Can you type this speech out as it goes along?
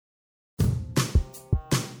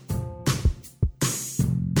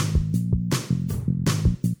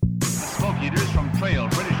Trail,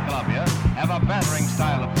 British Columbia, have a battering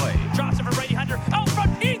style of play. Johnson for Brady Hunter. Out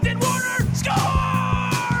front, Ethan Warner scores!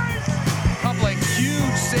 Couple of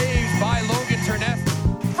huge saves by Logan Turnett.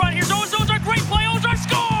 Front here's Ozark, great play. Ozark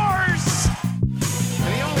scores!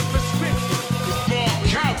 And the only switch is Paul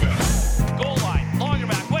Calvin. Goal line, longer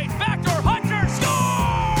back, wait, backdoor, Hunter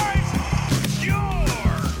scores! Your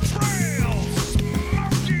Trail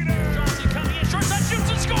smoking it. Johnson coming in, short side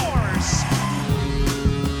shoots and scores!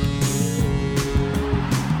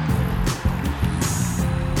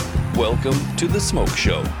 Welcome to The Smoke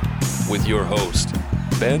Show with your host,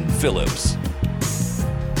 Ben Phillips.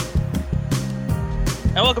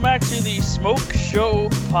 And welcome back to the Smoke Show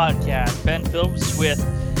podcast. Ben Phillips with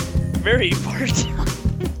very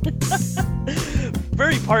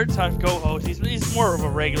part-time co-host. He's more of a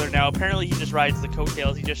regular now. Apparently he just rides the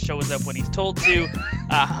coattails. He just shows up when he's told to.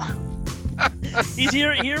 He's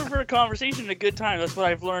here for a conversation and a good time. That's what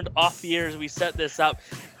I've learned off the air as we set this up.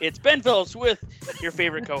 It's Ben Phillips with your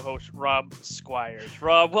favorite co-host, Rob Squires.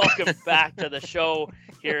 Rob, welcome back to the show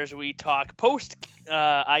here as we talk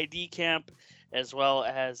post-ID camp, as well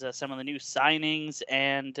as some of the new signings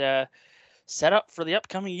and set up for the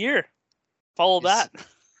upcoming year. Follow that.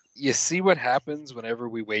 You see what happens whenever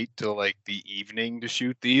we wait till like the evening to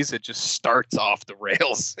shoot these? It just starts off the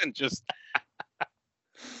rails and just,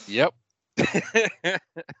 yep.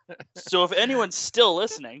 So if anyone's still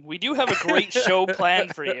listening, we do have a great show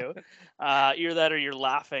planned for you. Either that or you're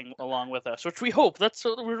laughing along with us, which we hope.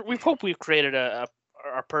 We hope we've created our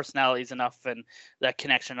personalities enough and that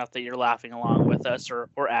connection enough that you're laughing along with us or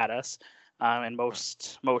at us in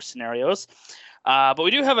most scenarios. But we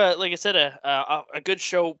do have like I said, a good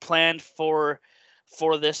show planned for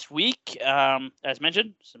this week. As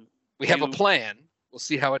mentioned, We have a plan. We'll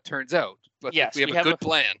see how it turns out. But yes, we have a good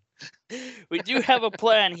plan. We do have a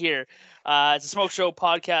plan here. It's a Smoke Show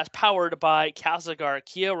podcast powered by Castlegar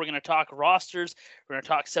Kia. We're going to talk rosters. We're going to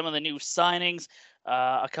talk some of the new signings,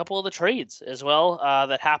 a couple of the trades as well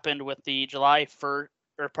that happened with the June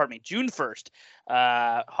 1st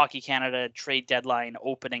Hockey Canada trade deadline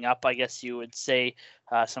opening up, I guess you would say.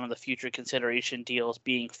 Some of the future consideration deals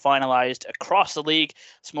being finalized across the league.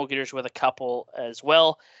 Smoke Eaters with a couple as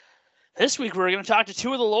well. This week, we're going to talk to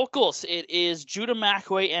two of the locals. It is Judah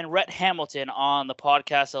McAway and Rhett Hamilton on the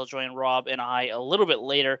podcast. They'll join Rob and I a little bit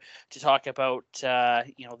later to talk about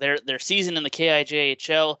their season in the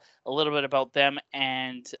KIJHL, a little bit about them,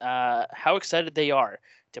 and how excited they are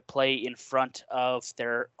to play in front of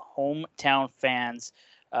their hometown fans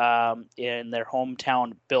in their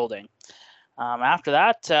hometown building. After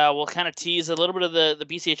that, we'll kind of tease a little bit of the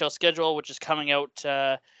BCHL schedule, which is coming out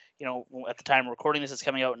at the time of recording this, it's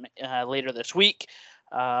coming out later this week.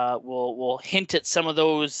 We'll hint at some of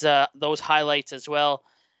those highlights as well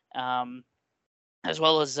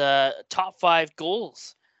as top 5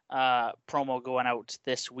 goals promo going out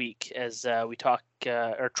this week as we talk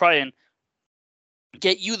or try and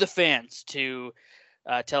get you, the fans, to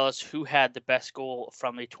tell us who had the best goal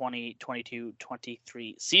from the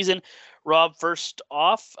 2022-23 season. Rob, first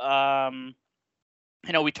off,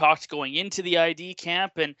 we talked going into the ID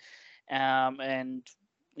camp and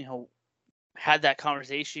had that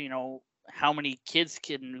conversation, how many kids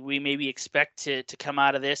can we maybe expect to come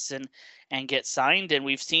out of this and get signed? And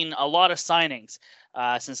we've seen a lot of signings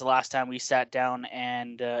since the last time we sat down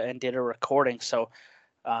and did a recording. So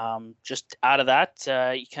just out of that,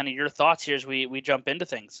 kind of your thoughts here as we jump into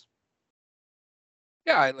things.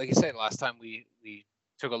 Yeah, like you said, last time we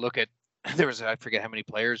took a look at, there was, I forget how many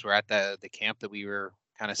players were at the camp that we were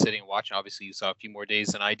kind of sitting and watching. Obviously, you saw a few more days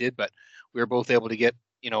than I did, but we were both able to get,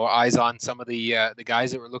 eyes on some of the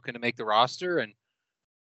guys that were looking to make the roster. And,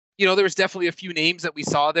 there was definitely a few names that we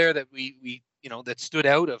saw there that we that stood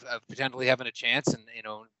out of potentially having a chance and,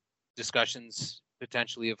 discussions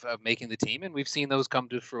potentially of making the team. And we've seen those come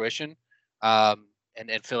to fruition and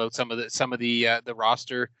fill out some of the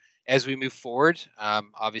roster as we move forward.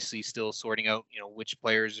 Obviously still sorting out, which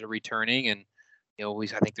players are returning. And,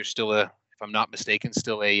 I think there's still if I'm not mistaken,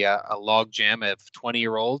 still a log jam of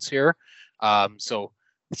 20-year-olds here. So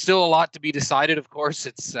still a lot to be decided. Of course,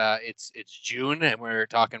 it's June and we're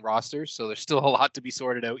talking rosters, so there's still a lot to be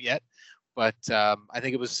sorted out yet. But I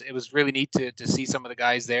think it was really neat to see some of the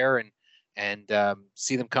guys there and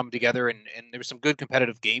see them come together. And there were some good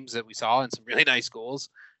competitive games that we saw and some really nice goals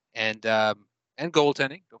and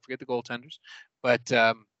goaltending. Don't forget the goaltenders. But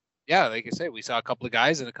like I say, we saw a couple of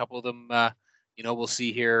guys and a couple of them. We'll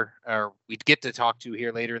see here, or we get to talk to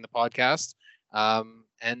here later in the podcast. I'm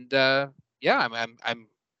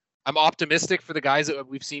optimistic for the guys that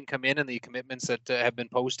we've seen come in and the commitments that have been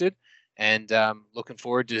posted, and looking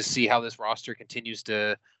forward to see how this roster continues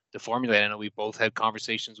to formulate. I know we both had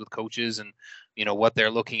conversations with coaches and, what they're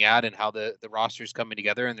looking at and how the roster is coming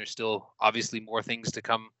together. And there's still obviously more things to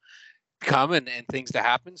come and things to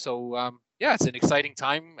happen. So, yeah, it's an exciting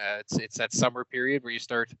time. It's that summer period where you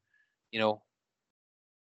start,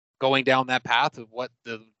 going down that path of what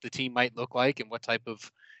the team might look like and what type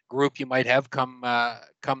of group you might have come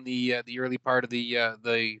the early part of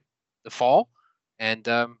the fall. And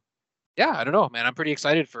yeah, I don't know, man. I'm pretty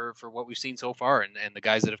excited for what we've seen so far and the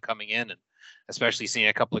guys that have coming in, and especially seeing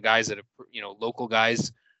a couple of guys that have, local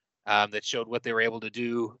guys that showed what they were able to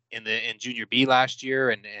do in Junior B last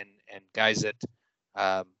year, and guys that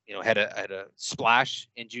had a splash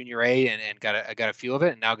in Junior A and got a feel of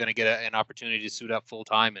it, and now going to get an opportunity to suit up full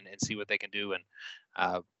time and see what they can do. And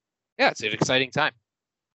yeah, it's an exciting time.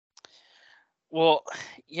 Well,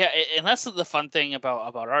 yeah, and that's the fun thing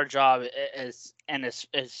about our job as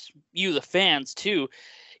you, the fans too,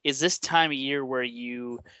 is this time of year where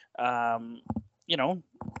you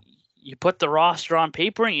you put the roster on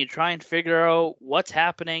paper and you try and figure out what's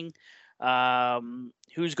happening,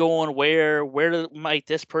 who's going where might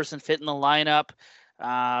this person fit in the lineup.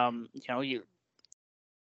 You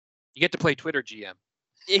get to play Twitter GM.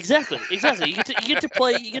 Exactly. You get to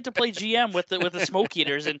play GM with the Smoke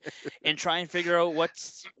Eaters and try and figure out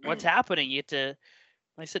what's happening. You get to,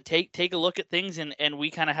 like I said, take a look at things, and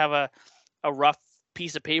we kind of have a rough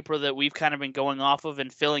piece of paper that we've kind of been going off of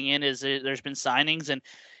and filling in as there's been signings. And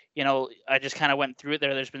I just kind of went through it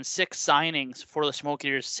there. There's been 6 signings for the Smoke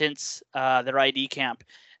Eaters since their ID camp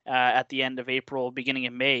at the end of April, beginning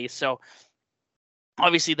of May. So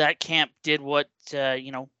obviously that camp did what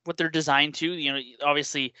they're designed to.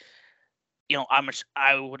 Obviously,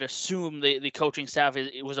 I would assume the coaching staff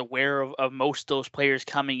was aware of most of those players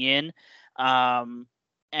coming in,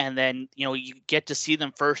 and then you get to see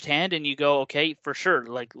them firsthand, and you go, okay, for sure,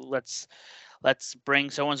 like let's bring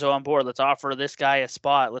so and so on board. Let's offer this guy a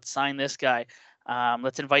spot. Let's sign this guy.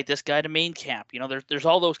 Let's invite this guy to main camp. There's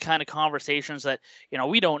all those kind of conversations that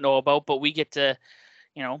we don't know about, but we get to,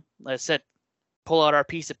 like I said, pull out our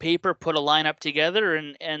piece of paper, put a lineup together,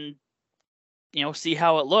 and see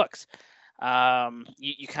how it looks.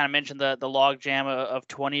 You kind of mentioned the log jam of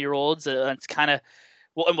 20-year-olds. It's kind of,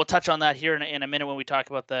 well, and we'll touch on that here in a minute when we talk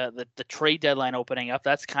about the trade deadline opening up.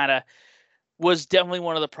 That's kind of was definitely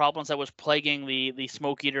one of the problems that was plaguing the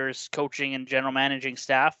Smoke Eaters coaching and general managing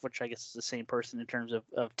staff, which I guess is the same person in terms of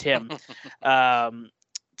Tim. Well,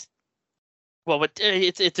 but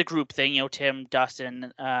it's a group thing, Tim,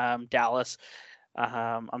 Dustin, Dallas.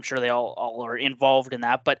 I'm sure they all are involved in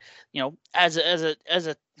that, but as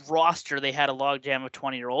a roster, they had a logjam of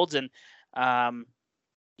 20-year-olds, and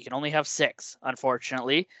you can only have 6,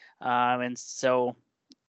 unfortunately, and so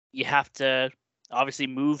you have to obviously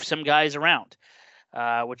move some guys around,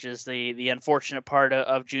 which is the unfortunate part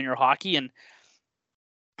of junior hockey. And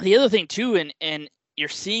the other thing too, and you're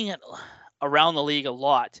seeing it around the league a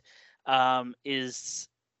lot, is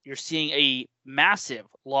you're seeing a massive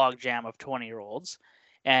logjam of 20-year-olds,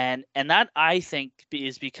 and that I think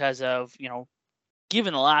is because of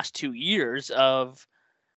given the last 2 years of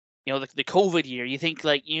the COVID year. You think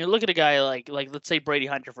look at a guy like let's say Brady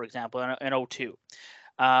Hunter, for example, in 02.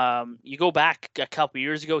 You go back a couple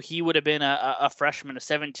years ago, he would have been a freshman, a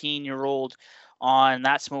 17-year-old on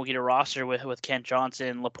that Smoke Eater roster with Kent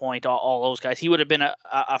Johnson, LaPointe, all those guys. He would have been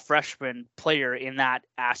a freshman player in that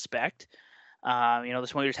aspect. The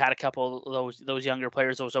Smoke Eaters had a couple of those younger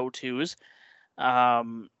players, those 02s.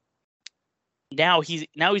 Now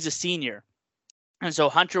he's a senior. And so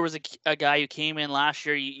Hunter was a guy who came in last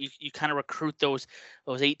year. You kind of recruit those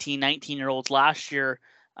 18, 19-year-olds last year,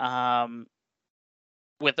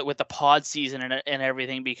 with the pod season and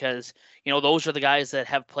everything, because those are the guys that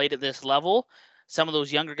have played at this level. Some of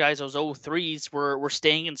those younger guys, those 03s, were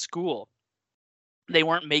staying in school. They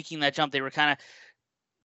weren't making that jump. They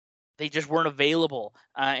just weren't available.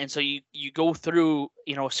 And so you go through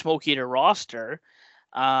a Smoke Eater roster,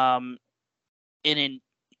 and in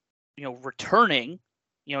returning,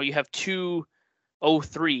 you have 2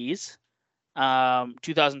 03s,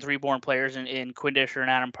 2003 born players in Quinn Disher and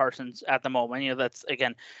Adam Parsons at the moment. That's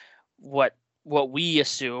again what we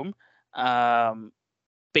assume,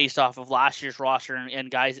 based off of last year's roster and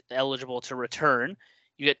guys eligible to return.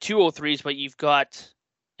 You get 2 03s, but you've got,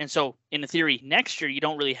 and so in theory next year you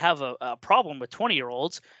don't really have a problem with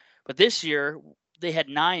 20-year-olds, but this year they had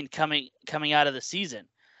 9 coming out of the season.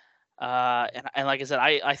 And like I said,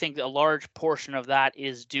 I think a large portion of that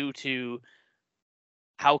is due to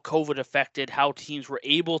how COVID affected how teams were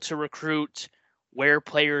able to recruit, where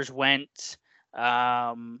players went.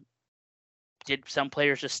 Did some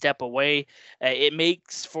players just step away? It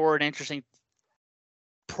makes for an interesting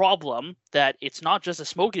problem that it's not just a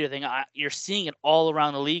Smoky thing. You're seeing it all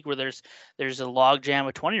around the league where there's a logjam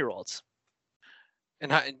of 20-year-olds.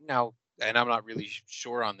 And now, and I'm not really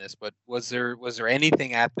sure on this, but was there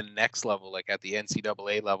anything at the next level, like at the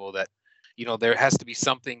NCAA level, that, you know, there has to be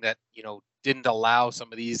something that, you know, didn't allow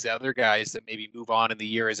some of these other guys that maybe move on in the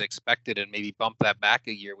year as expected and maybe bump that back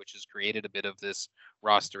a year, which has created a bit of this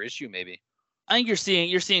roster issue maybe? I think you're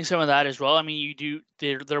seeing some of that as well. I mean,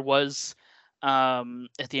 there was at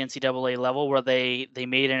the NCAA level where they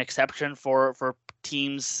made an exception for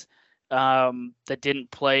teams that didn't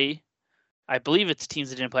play. I believe it's teams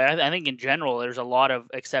that didn't play. I think in general there's a lot of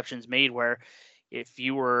exceptions made where if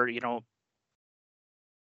you were, you know,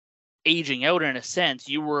 aging out in a sense,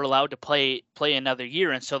 you were allowed to play another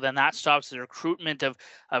year, and so then that stops the recruitment of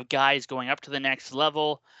guys going up to the next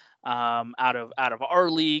level out of our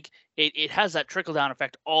league. It has that trickle down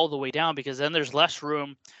effect all the way down, because then there's less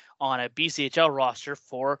room on a BCHL roster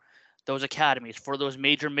for those academies, for those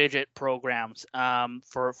major midget programs,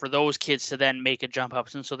 for those kids to then make a jump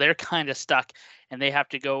up, and so they're kind of stuck, and they have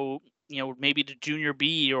to go, you know, maybe to junior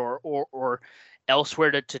B or elsewhere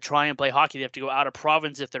to try and play hockey. They have to go out of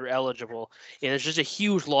province if they're eligible. Yeah, there's just a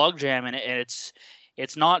huge logjam, and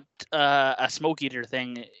it's not a smoke eater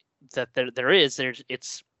thing that there is.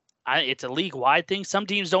 It's a league wide thing. Some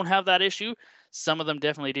teams don't have that issue. Some of them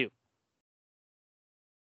definitely do.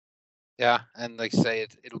 Yeah, and like I say,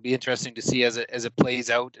 it'll be interesting to see as it plays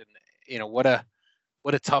out, and you know what a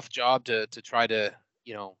tough job to try to,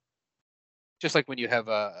 you know, just like when you have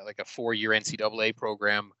a 4-year NCAA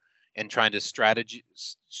program and trying to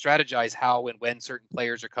strategize how and when certain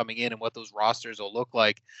players are coming in and what those rosters will look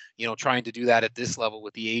like, you know, trying to do that at this level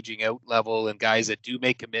with the aging out level and guys that do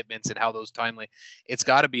make commitments and how those timely, it's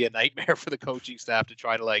got to be a nightmare for the coaching staff to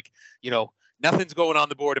try to, like, you know, nothing's going on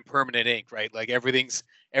the board in permanent ink, right? Like everything's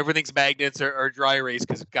magnets or dry erase,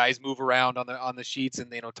 because guys move around on the sheets,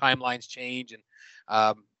 and, you know, timelines change,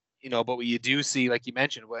 and you know, but what you do see, like you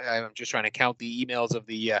mentioned, I'm just trying to count the emails of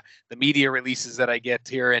the media releases that I get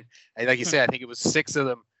here, and like you said, I think it was 6 of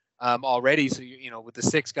them already. So you know, with the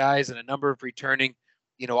 6 guys and a number of returning,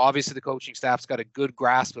 you know, obviously the coaching staff's got a good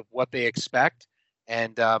grasp of what they expect,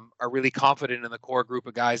 and are really confident in the core group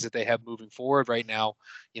of guys that they have moving forward right now.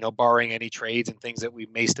 You know, barring any trades and things that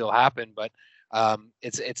may still happen, but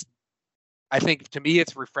it's I think, to me,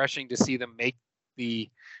 it's refreshing to see them make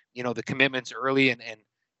the, you know, the commitments early and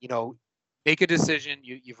you know, make a decision.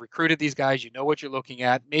 You've recruited these guys. You know what you're looking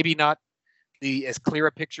at. Maybe not as clear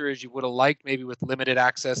a picture as you would have liked, maybe with limited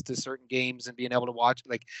access to certain games and being able to watch.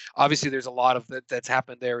 Like, obviously, there's a lot of that's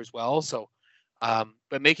happened there as well. So,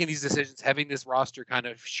 but making these decisions, having this roster kind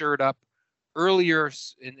of shored up earlier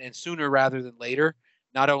and sooner rather than later,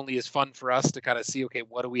 not only is fun for us to kind of see, okay,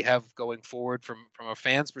 what do we have going forward from a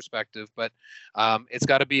fan's perspective, but it's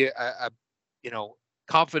got to be a you know,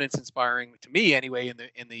 confidence inspiring to me anyway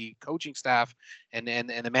in the coaching staff and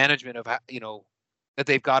the management of, you know, that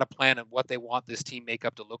they've got a plan of what they want this team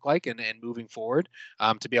makeup to look like and moving forward,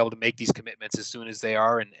 to be able to make these commitments as soon as they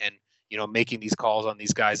are, and you know, making these calls on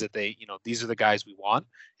these guys that they, you know, these are the guys we want,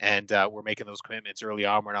 and we're making those commitments early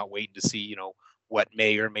on. We're not waiting to see, you know, what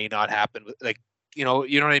may or may not happen. Like, you know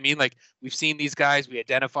what I mean? Like, we've seen these guys, we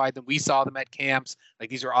identified them, we saw them at camps. Like,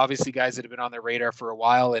 these are obviously guys that have been on their radar for a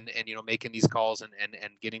while, and you know, making these calls and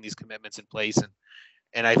getting these commitments in place.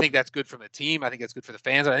 And I think that's good for the team. I think it's good for the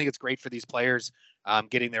fans. I think it's great for these players,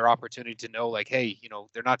 getting their opportunity to know, like, hey, you know,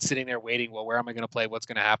 they're not sitting there waiting, well, where am I going to play? What's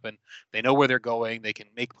going to happen? They know where they're going. They can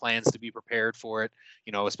make plans to be prepared for it,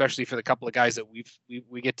 you know, especially for the couple of guys that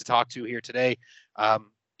we get to talk to here today.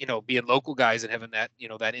 You know, being local guys and having that, you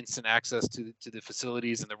know, that instant access to the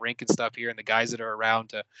facilities and the rink and stuff here, and the guys that are around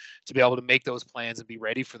to be able to make those plans and be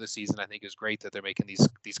ready for the season, I think is great that they're making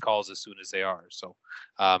these calls as soon as they are. So,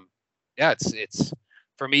 yeah, it's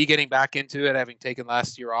for me getting back into it, having taken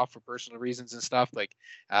last year off for personal reasons and stuff. Like,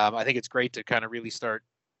 I think it's great to kind of really start,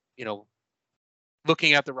 you know,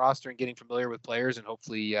 looking at the roster and getting familiar with players, and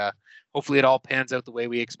hopefully it all pans out the way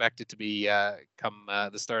we expect it to be come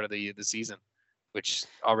the start of the season, which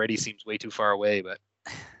already seems way too far away. But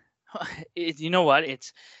you know what?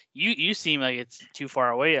 It's you seem like it's too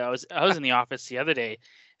far away. I was in the office the other day.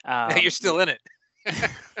 You're still in it.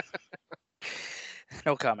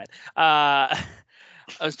 No comment.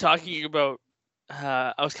 I was talking about.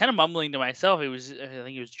 I was kind of mumbling to myself. I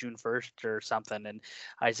think it was June 1st or something, and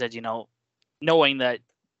I said, you know, knowing that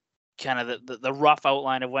kind of the rough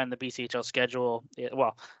outline of when the BCHL schedule.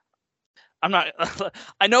 Well, I'm not.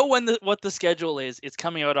 I know what the schedule is. It's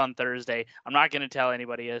coming out on Thursday. I'm not going to tell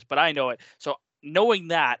anybody is, but I know it. So knowing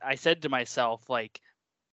that, I said to myself, like,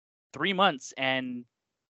 3 months, and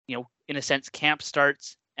you know, in a sense, camp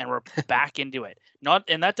starts and we're back into it.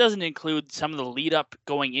 And that doesn't include some of the lead up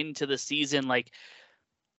going into the season. Like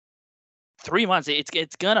 3 months,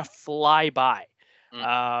 it's gonna fly by.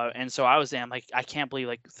 And so I was saying, like, I can't believe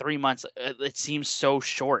like 3 months. It seems so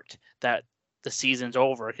short that the season's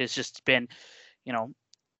over. It's just been,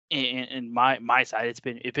 in my side, it's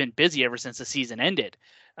been busy ever since the season ended.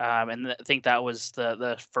 And I think that was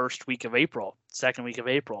the first week of April, second week of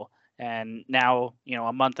April. And now,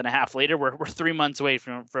 a month and a half later, we're 3 months away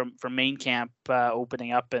from main camp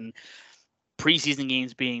opening up and preseason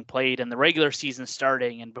games being played and the regular season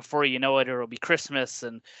starting. And before you know it, it'll be Christmas.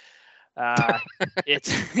 And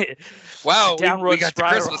it's wow, we got to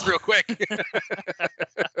spiral. Christmas real quick.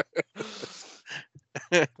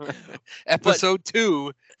 Episode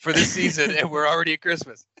 2 for this season, and we're already at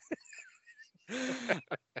Christmas.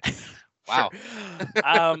 Wow.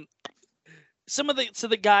 Some of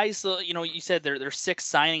the guys, you said there's 6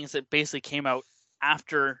 signings that basically came out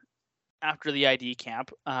after the ID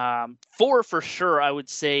camp. 4 for sure, I would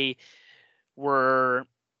say were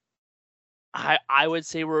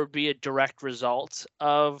would be a direct result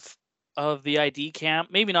of the ID camp.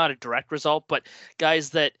 Maybe not a direct result, but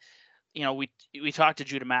guys that we talked to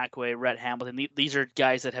Judah McAway, Rhett Hamilton. These are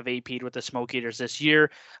guys that have AP'd with the Smoke Eaters this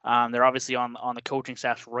year. They're obviously on the coaching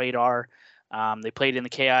staff's radar. They played in the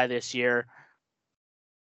KI this year.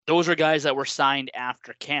 Those are guys that were signed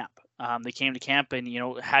after camp. They came to camp and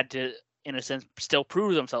had to, in a sense, still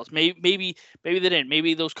prove themselves. Maybe they didn't.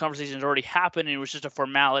 Maybe those conversations already happened and it was just a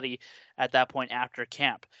formality at that point after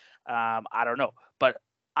camp. I don't know, but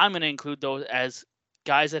I'm going to include those as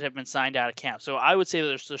guys that have been signed out of camp. So I would say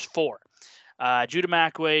there's 4. Judah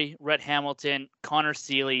McAway, Rhett Hamilton, Connor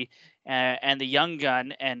Seeley, and the young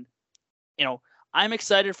gun. And, I'm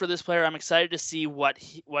excited for this player. I'm excited to see what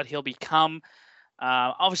he'll become.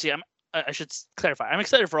 Obviously, I should clarify. I'm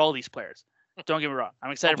excited for all these players. Don't get me wrong.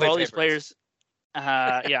 I'm excited for all these players.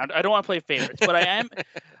 Yeah, I don't want to play favorites, but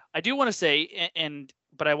I do want to say,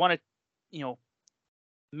 but I want to,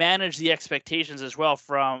 manage the expectations as well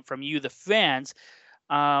from you, the fans.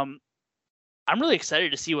 I'm really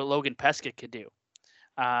excited to see what Logan Peskett could do.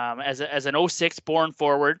 As an 06 born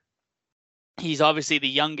forward, he's obviously the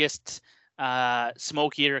youngest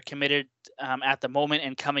Smoke Eater committed at the moment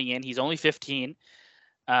and coming in. He's only 15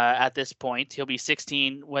 at this point. He'll be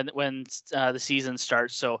 16 when the season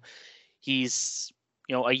starts. So he's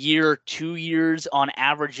a year, 2 years on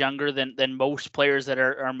average younger than most players that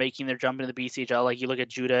are making their jump into the BCHL. Like you look at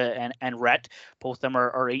Judah and Rhett, both of them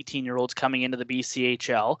are 18-year-olds coming into the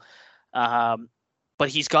BCHL. But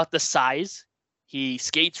he's got the size. He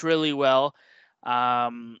skates really well.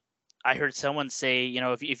 I heard someone say,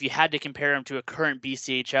 if you had to compare him to a current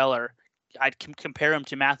BCHLer, I'd compare him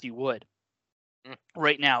to Matthew Wood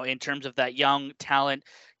right now in terms of that young talent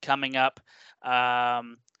coming up.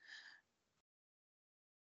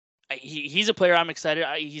 He's a player I'm excited.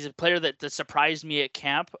 He's a player that surprised me at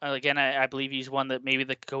camp. Again, I believe he's one that maybe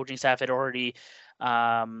the coaching staff had already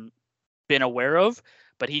been aware of,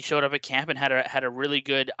 but he showed up at camp and had a really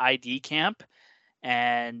good ID camp.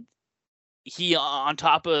 And he, on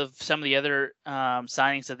top of some of the other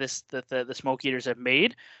signings that the Smoke Eaters have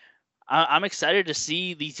made, I'm excited to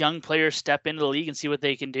see these young players step into the league and see what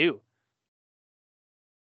they can do.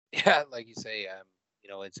 Yeah, like you say,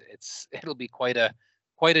 it'll be quite a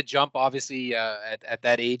jump, obviously, at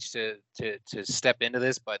that age to step into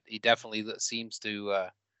this. But he definitely seems to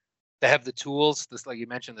have the tools. This, like you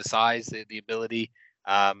mentioned, the size, the ability,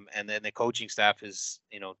 and then the coaching staff is,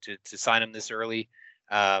 to sign him this early.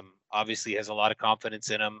 Obviously has a lot of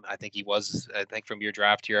confidence in him. I think from your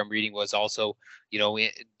draft here, I'm reading, was also, a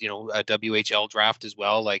WHL draft as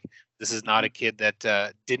well. Like, this is not a kid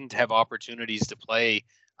that didn't have opportunities to play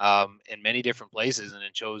in many different places and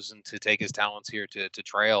had chosen to take his talents here to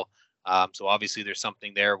trail. So obviously there's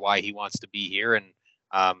something there why he wants to be here. And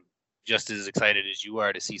just as excited as you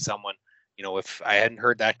are to see someone, if I hadn't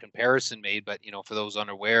heard that comparison made, but for those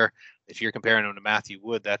unaware, if you're comparing him to Matthew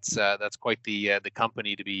Wood, that's quite the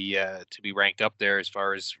company to be ranked up there as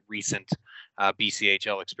far as recent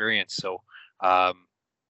BCHL experience. So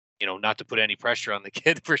not to put any pressure on the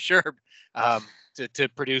kid for sure, to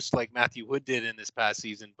produce like Matthew Wood did in this past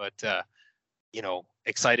season, but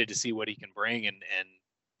excited to see what he can bring, and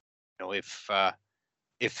if the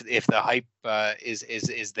hype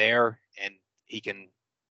is there and he can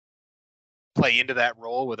play into that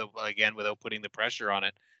role without putting the pressure on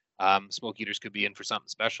it, Smoke Eaters could be in for something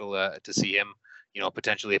special to see him,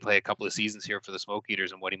 potentially play a couple of seasons here for the Smoke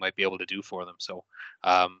Eaters and what he might be able to do for them. So,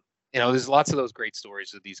 there's lots of those great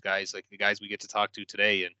stories of these guys, like the guys we get to talk to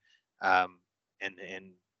today, and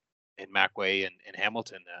Macway and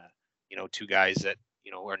Hamilton, two guys that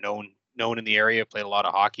are known in the area, played a lot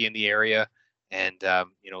of hockey in the area, and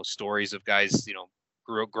stories of guys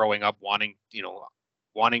growing up wanting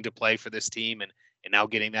to play for this team and now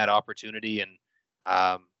getting that opportunity. And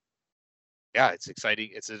it's exciting.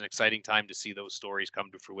 It's an exciting time to see those stories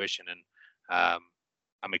come to fruition, and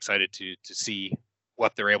I'm excited to see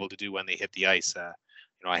what they're able to do when they hit the ice.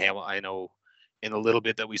 I know in the little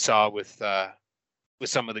bit that we saw with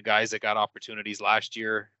some of the guys that got opportunities last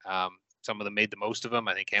year, some of them made the most of them.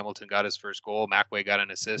 I think Hamilton got his first goal. McAway got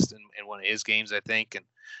an assist in one of his games, I think.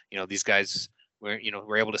 And these guys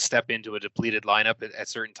were able to step into a depleted lineup at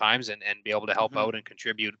certain times and be able to help out and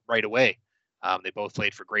contribute right away. They both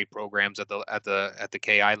played for great programs at the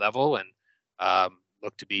KI level and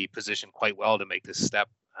look to be positioned quite well to make this step.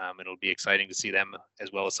 It'll be exciting to see them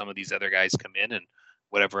as well as some of these other guys come in and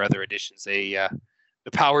whatever other additions the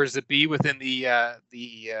powers that be within the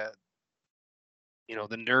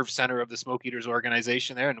nerve center of the Smoke Eaters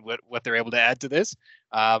organization there and what they're able to add to this.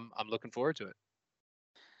 I'm looking forward to it.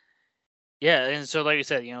 Yeah, and so like you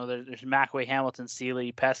said, there's McAway, Hamilton,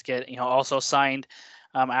 Seeley, Pescott, also signed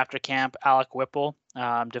after camp, Alec Whipple,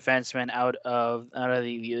 defenseman out of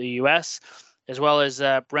the U.S., as well as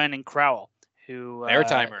Brandon Crowell, who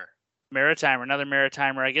Maritimer, another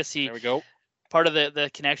Maritimer. I guess there we go. Part of the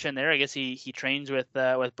connection there. I guess he trains with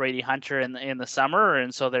Brady Hunter in the summer,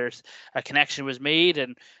 and so there's a connection was made,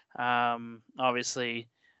 and obviously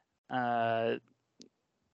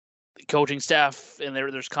coaching staff and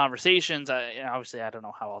there's conversations. Obviously I don't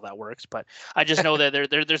know how all that works, but I just know that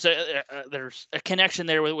there's a connection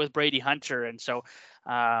there with Brady Hunter, and so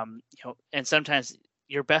and sometimes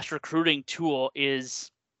your best recruiting tool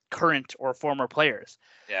is current or former players.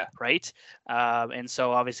 Yeah. Right. And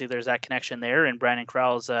so obviously there's that connection there, and Brandon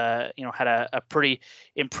Crowell's had a pretty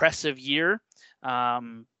impressive year.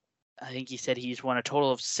 I think he said he's won a total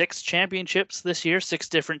of 6 championships this year, 6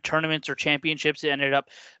 different tournaments or championships. It ended up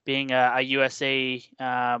being a USA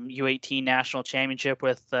U18 national championship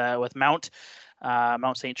with Mount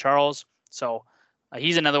St. Charles. So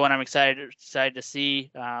he's another one I'm excited to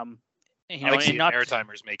see. I like seeing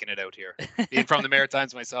Maritimers making it out here. Being from the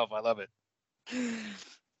Maritimes myself, I love it.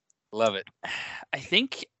 Love it. I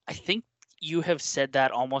think you have said that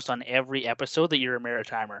almost on every episode that you're a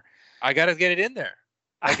Maritimer. I got to get it in there.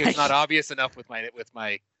 Like it's not obvious enough with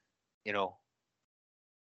my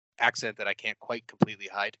accent that I can't quite completely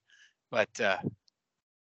hide. But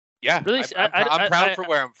yeah, really, I'm proud for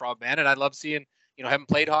where I'm from, man, and I love seeing having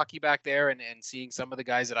played hockey back there and seeing some of the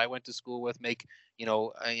guys that I went to school with make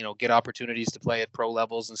get opportunities to play at pro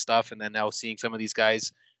levels and stuff, and then now seeing some of these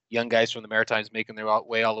guys, young guys from the Maritimes, making their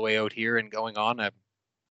way all the way out here and going on.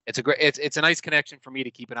 It's a nice connection for me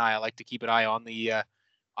to keep an eye. I like to keep an eye on the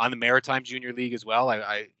Maritime Junior League as well.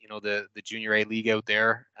 The Junior A League out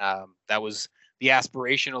there. That was the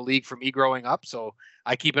aspirational league for me growing up, so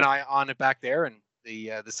I keep an eye on it back there. And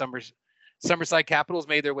the Summerside Capitals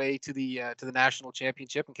made their way to the national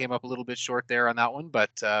championship and came up a little bit short there on that one.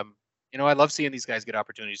 But I love seeing these guys get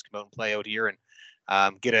opportunities to come out and play out here and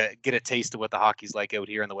get a taste of what the hockey's like out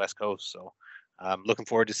here on the West Coast. So I'm looking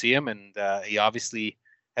forward to see him, and he obviously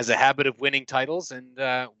has a habit of winning titles, and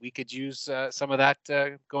we could use some of that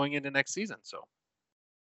going into next season. So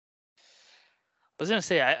I was gonna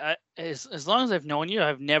say, I as long as I've known you,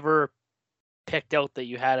 I've never picked out that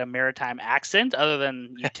you had a maritime accent, other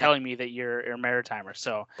than you telling me that you're a Maritimer.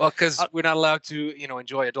 So because we're not allowed to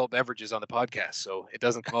enjoy adult beverages on the podcast, so it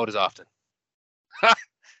doesn't come out as often.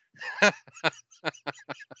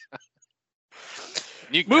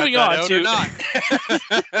 Moving on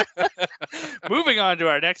to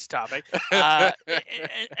our next topic,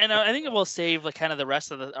 and I think we'll save kind of the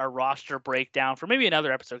rest of our roster breakdown for maybe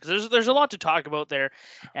another episode, because there's a lot to talk about there,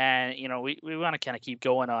 and we want to kind of keep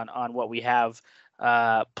going on what we have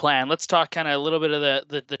planned. Let's talk kind of a little bit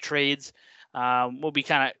of the trades. We'll be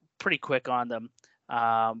kind of pretty quick on them.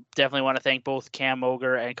 Definitely want to thank both Cam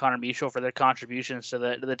Moger and Connor Michaud for their contributions to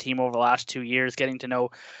the team over the last 2 years. Getting to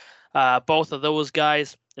know both of those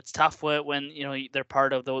guys, it's tough when they're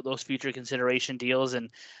part of those future consideration deals, and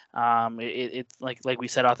it's like we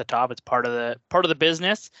said off the top, it's part of the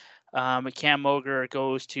business. Cam Moger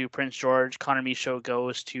goes to Prince George. Connor Michaud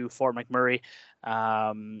goes to Fort McMurray.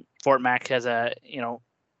 Fort Mac has a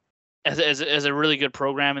really good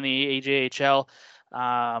program in the AJHL.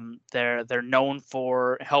 They're known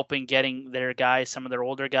for helping getting their guys, some of their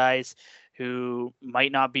older guys who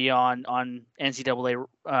might not be on NCAA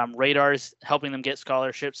radars, helping them get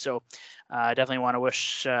scholarships. So I definitely want to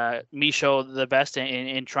wish Michaud the best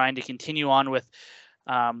in trying to continue on with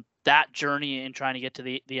that journey in trying to get to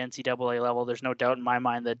the NCAA level. There's no doubt in my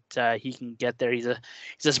mind that he can get there. He's a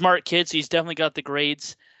smart kid, so he's definitely got the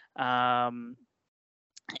grades.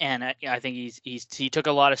 And I think he took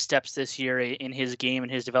a lot of steps this year in his game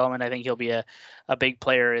and his development. I think he'll be a big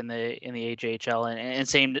player in the AJHL, and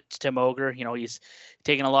same to Moger. He's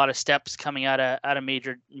taken a lot of steps coming out of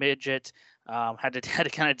major midget. Had to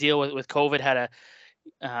kind of deal with COVID. Had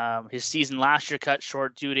his season last year cut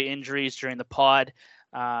short due to injuries during the pod.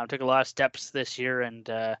 Took a lot of steps this year, and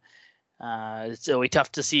it's really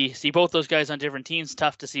tough to see both those guys on different teams.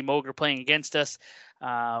 Tough to see Moger playing against us.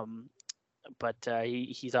 But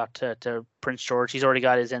he's off to Prince George. He's already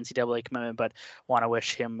got his NCAA commitment, but want to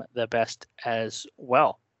wish him the best as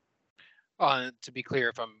well. To be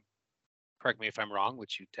clear, correct me if I'm wrong,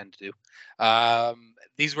 which you tend to do.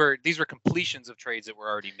 These were completions of trades that were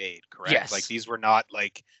already made, correct? Yes. Like these were not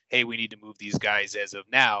like, hey, we need to move these guys as of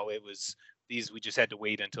now. It was these, we just had to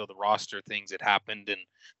wait until the roster things had happened, and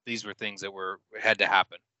these were things that had to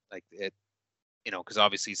happen. Like it, because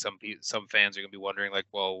obviously some fans are gonna be wondering, like,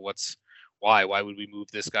 well, why would we move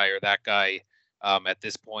this guy or that guy at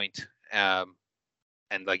this point?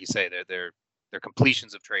 And like you say, they're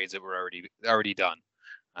completions of trades that were already done,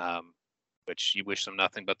 which you wish them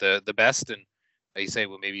nothing but the best. And like you say,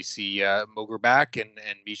 we'll maybe see Moger back, and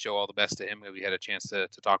Micho, all the best to him. We had a chance to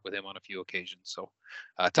talk with him on a few occasions. So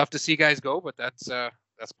tough to see guys go, but that's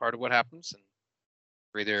part of what happens. And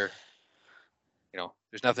either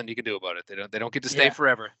there's nothing you can do about it. They don't get to stay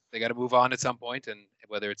forever. They got to move on at some point, and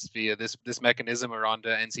whether it's via this mechanism or onto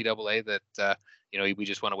NCAA, that we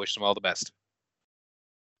just want to wish them all the best.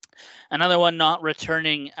 Another one not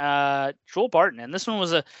returning, Joel Barton, and this one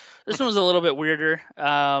was a little bit weirder.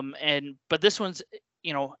 But this one's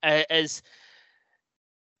as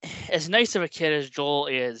nice of a kid as Joel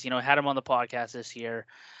is, had him on the podcast this year.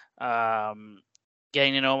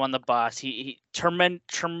 Getting to know him on the bus. He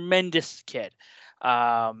tremendous kid.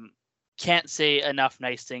 Can't say enough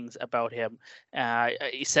nice things about him.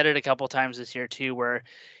 He said it a couple times this year too, where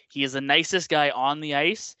he is the nicest guy on the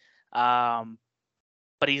ice,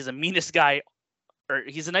 but he's the meanest guy, or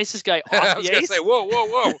he's the nicest guy off the ice. I was gonna say,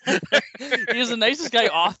 whoa. He is the nicest guy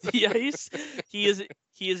off the ice. He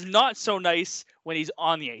is not so nice when he's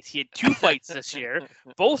on the ice. He had 2 fights this year.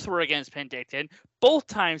 Both were against Penticton. Both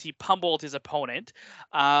times he pummeled his opponent.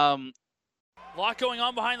 A lot going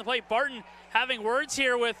on behind the plate. Barton having words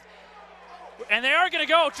here and they are going to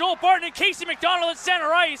go. Joel Barton and Casey McDonald at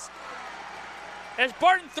center ice. As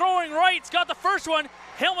Barton throwing rights, got the first one.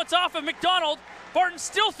 Helmet's off of McDonald. Barton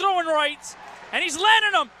still throwing rights, and he's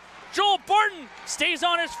landing them. Joel Barton stays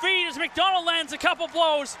on his feet as McDonald lands a couple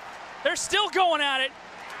blows. They're still going at it.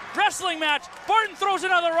 Wrestling match. Barton throws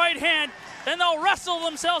another right hand. Then they'll wrestle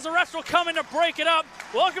themselves. The rest will come in to break it up.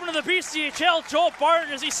 Welcome to the BCHL, Joel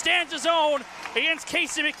Barton, as he stands his own against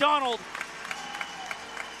Casey McDonald.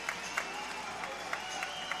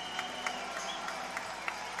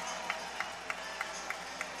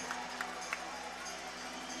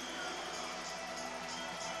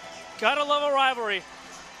 Gotta love a rivalry.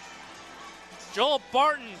 Joel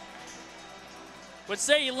Barton would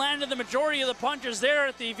say he landed the majority of the punches there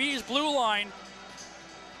at the V's blue line.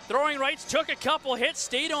 Throwing rights, took a couple hits,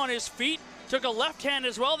 stayed on his feet, took a left hand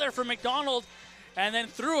as well there for McDonald, and then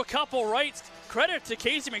threw a couple rights. Credit to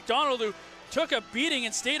Casey McDonald, who took a beating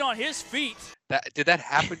and stayed on his feet. Did that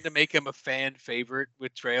happen to make him a fan favorite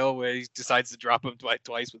with Trail, where he decides to drop him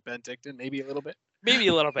twice with Penticton? Maybe a little bit? Maybe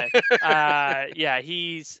a little bit. Yeah,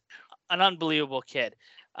 he's an unbelievable kid.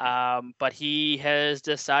 But he has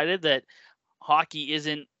decided that hockey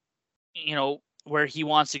isn't, where he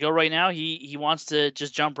wants to go right now. He wants to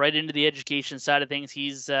just jump right into the education side of things.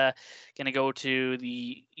 He's going to go to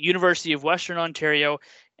the University of Western Ontario,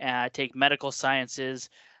 take medical sciences.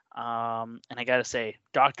 And I got to say,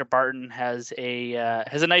 Dr. Barton has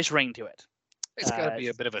a nice ring to it. He's got to be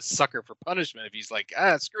a bit of a sucker for punishment if he's like,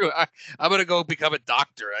 screw it. I'm going to go become a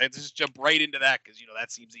doctor. I just jump right into that because,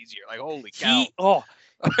 that seems easier. Like, holy cow.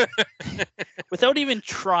 Without even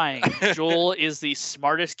trying, Joel is the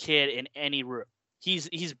smartest kid in any room. He's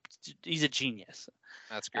a genius.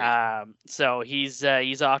 That's great. So he's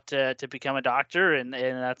off to become a doctor, and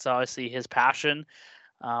that's obviously his passion.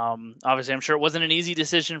 Obviously, I'm sure it wasn't an easy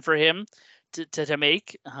decision for him to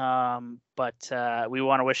make, but we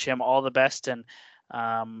want to wish him all the best. And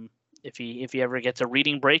if he ever gets a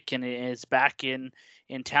reading break and is back in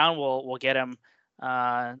town, we'll get him.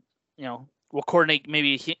 We'll coordinate.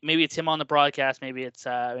 Maybe it's him on the broadcast. Maybe it's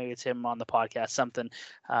him on the podcast. Something.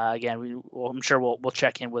 Again, I'm sure we'll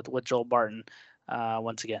check in with Joel Barton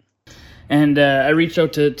once again. And I reached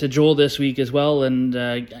out to Joel this week as well, and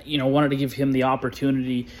wanted to give him the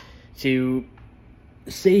opportunity to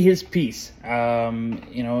say his piece,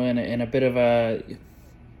 in a bit of a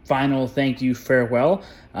final thank you farewell.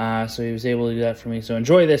 So he was able to do that for me. So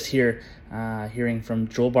enjoy this here, hearing from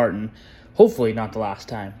Joel Barton. Hopefully not the last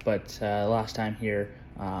time, but last time here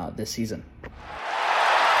this season.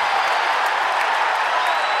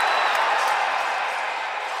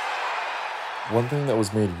 One thing that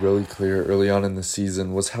was made really clear early on in the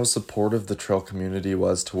season was how supportive the trail community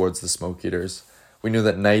was towards the Smoke Eaters. We knew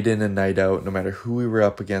that night in and night out, no matter who we were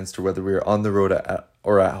up against or whether we were on the road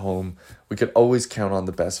or at home, we could always count on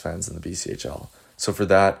the best fans in the BCHL. So for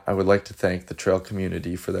that, I would like to thank the trail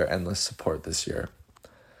community for their endless support this year.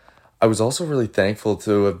 I was also really thankful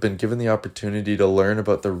to have been given the opportunity to learn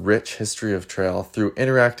about the rich history of trail through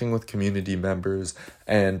interacting with community members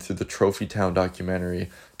and through the Trophy Town documentary,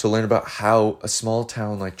 to learn about how a small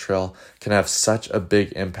town like Trail can have such a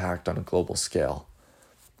big impact on a global scale.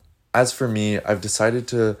 As for me, I've decided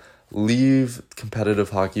to leave competitive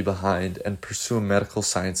hockey behind and pursue a medical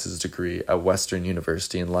sciences degree at Western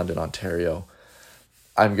University in London, Ontario.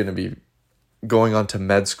 I'm going to be going on to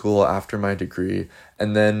med school after my degree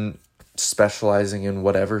and then specializing in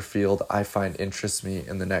whatever field I find interests me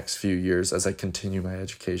in the next few years as I continue my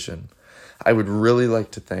education. I would really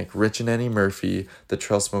like to thank Rich and Annie Murphy, the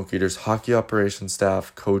Trail Smoke Eaters hockey operations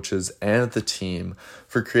staff, coaches, and the team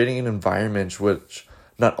for creating an environment which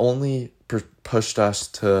not only pushed us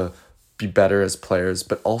to be better as players,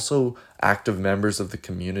 but also active members of the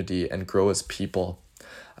community and grow as people.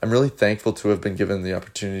 I'm really thankful to have been given the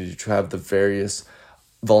opportunity to have the various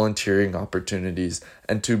volunteering opportunities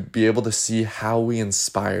and to be able to see how we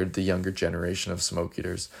inspired the younger generation of Smoke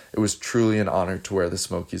Eaters. It was truly an honor to wear the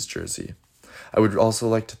Smokies jersey. I would also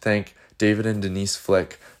like to thank David and Denise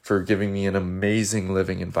Flick for giving me an amazing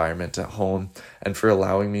living environment at home and for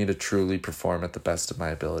allowing me to truly perform at the best of my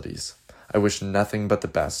abilities. I wish nothing but the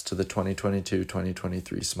best to the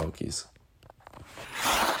 2022-2023 Smokies.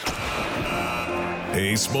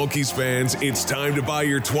 Hey, Smokies fans, it's time to buy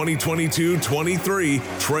your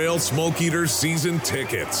 2022-23 Trail Smoke Eaters season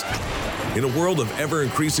tickets. In a world of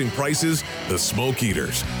ever-increasing prices, the Smoke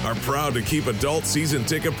Eaters are proud to keep adult season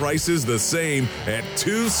ticket prices the same at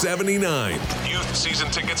 $279. Youth season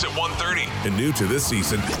tickets at $130. And new to this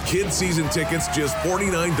season, kids season tickets just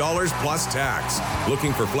 $49 plus tax.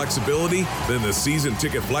 Looking for flexibility? Then the season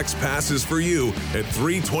ticket flex pass is for you at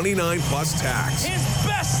 $329 plus tax. His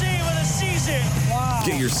best save of the season. Wow.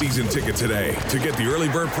 Get your season ticket today to get the early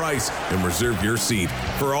bird price and reserve your seat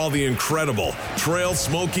for all the incredible Trail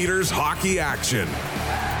Smoke Eaters hockey action.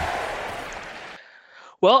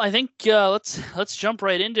 Well, I think let's jump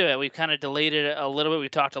right into it. We've kind of delayed it a little bit. We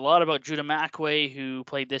talked a lot about Judah McWay, who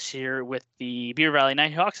played this year with the Beaver Valley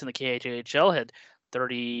Nighthawks in the KHAHL, had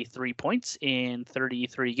 33 points in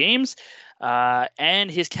 33 games,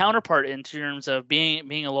 and his counterpart in terms of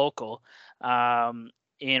being a local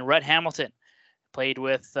in Rhett Hamilton. Played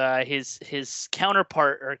with his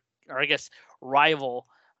counterpart, or I guess rival,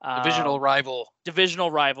 Divisional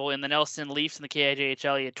rival in the Nelson Leafs in the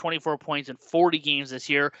KIJHL. He had 24 points in 40 games this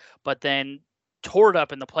year, but then tore it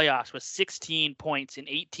up in the playoffs with 16 points in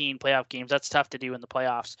 18 playoff games. That's tough to do in the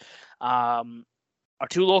playoffs. Our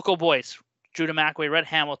two local boys, Judah McWay, Rhett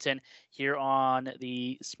Hamilton, here on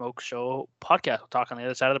the Smoke Show podcast. We'll talk on the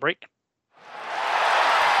other side of the break.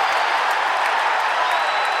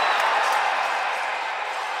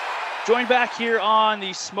 Joined back here on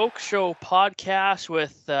the Smoke Show podcast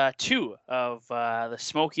with two of the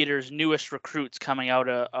Smoke Eaters' newest recruits coming out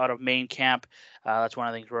of main camp. That's one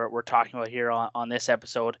of the things we're talking about here on this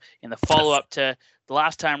episode. In the follow-up to the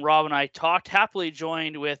last time Rob and I talked, happily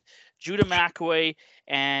joined with Judah McWay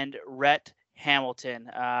and Rhett Hamilton.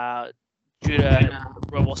 Judah,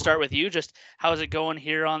 we'll start with you. Just how's it going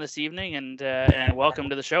here on this evening, and welcome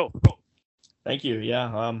to the show. Thank you.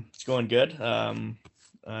 Yeah, it's going good.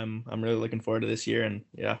 I'm really looking forward to this year, and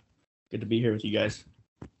yeah, good to be here with you guys.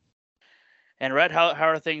 And Rhett, how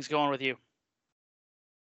are things going with you?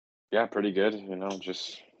 Yeah, pretty good.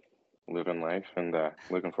 Just living life, and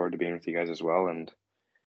looking forward to being with you guys as well, and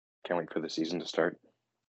can't wait for the season to start.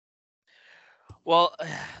 Well,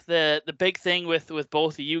 the big thing with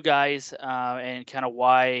both of you guys, and kind of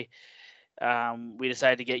why we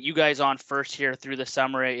decided to get you guys on first here through the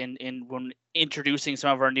summer in when introducing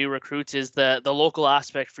some of our new recruits is the local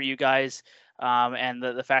aspect for you guys, and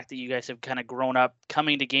the fact that you guys have kind of grown up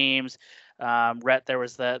coming to games. Rhett, there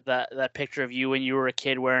was that picture of you when you were a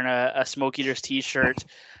kid wearing a Smoke Eaters t-shirt.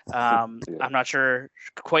 Yeah. I'm not sure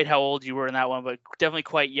quite how old you were in that one, but definitely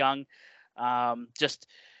quite young. Just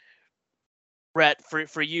Brett,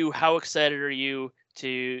 for you, how excited are you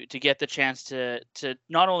to get the chance to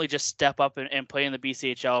not only just step up and play in the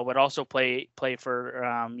BCHL, but also play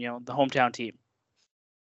for the hometown team?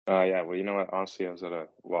 Yeah, well, you know what? Honestly, I was at a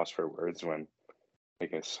loss for words when I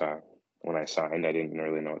guess when I signed, I didn't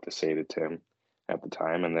really know what to say to Tim at the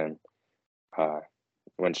time, and then uh,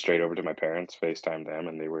 went straight over to my parents, FaceTimed them,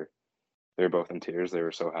 and they were both in tears. They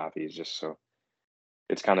were so happy. It's just so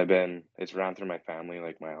it's ran through my family,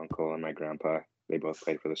 like my uncle and my grandpa. They both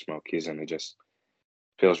played for the Smokies, and it just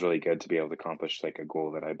feels really good to be able to accomplish like a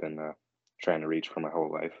goal that I've been trying to reach for my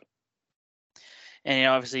whole life. And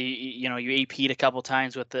obviously, you AP'd a couple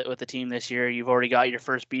times with the team this year. You've already got your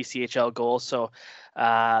first BCHL goal, so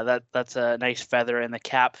that's a nice feather in the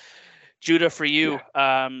cap. Judah, for you,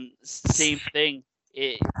 same thing.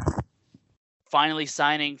 Finally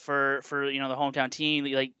signing for the hometown team,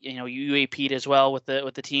 like you AP'd as well with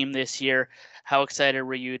the team this year. How excited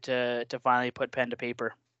were you to finally put pen to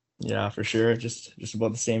paper? Yeah, for sure. Just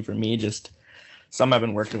about the same for me. Just something I've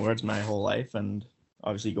been working towards my whole life, and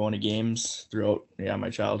obviously going to games throughout my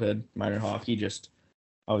childhood, minor hockey. Just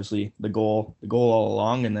obviously the goal all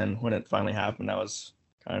along, and then when it finally happened, I was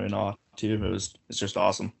kind of in awe too. It's just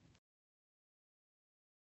awesome.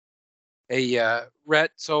 Hey,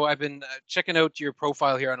 Rhett, so I've been checking out your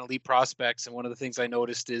profile here on Elite Prospects, and one of the things I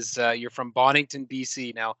noticed is you're from Bonington,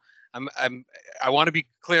 BC. Now, I want to be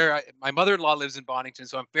clear. My mother-in-law lives in Bonington,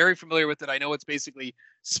 so I'm very familiar with it. I know it's basically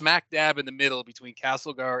smack dab in the middle between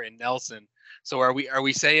Castlegar and Nelson. So are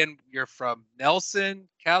we saying you're from Nelson,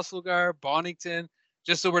 Castlegar, Bonington?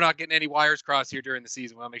 Just so we're not getting any wires crossed here during the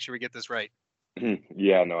season, we'll make sure we get this right.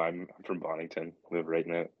 Yeah, no, I'm from Bonington. Live right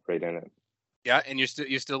in it. Yeah, and you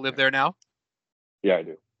still live there now? Yeah, I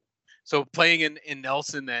do. So playing in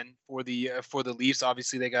Nelson then for the Leafs,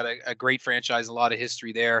 obviously they got a great franchise, a lot of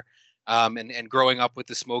history there, and growing up with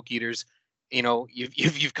the Smoke Eaters,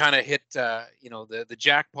 you've kind of hit the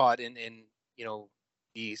jackpot in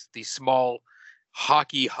the small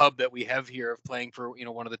hockey hub that we have here of playing for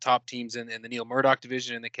one of the top teams in the Neil Murdoch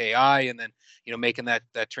division in the KI, and then making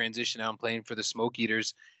that transition out and playing for the Smoke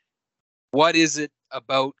Eaters. What is it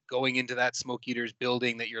about going into that Smoke Eaters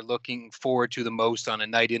building that you're looking forward to the most on a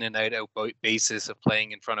night in and night out basis of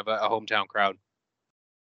playing in front of a hometown crowd?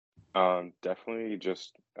 Definitely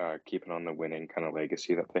just keeping on the winning kind of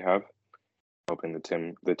legacy that they have, helping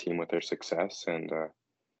the team with their success, and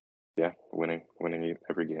winning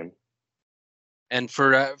every game. And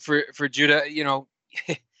for Judah,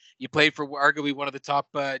 you played for arguably one of the top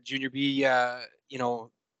junior B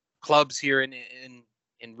clubs here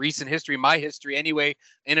in recent history, my history anyway,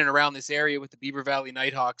 in and around this area with the Beaver Valley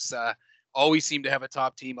Nighthawks. Always seem to have a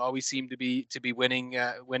top team, always seem to be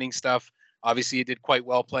winning stuff. Obviously you did quite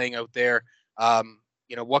well playing out there.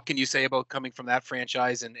 What can you say about coming from that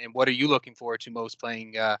franchise, and what are you looking forward to most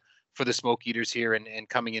playing for the Smoke Eaters here and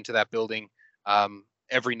coming into that building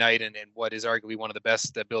every night, and what is arguably one of the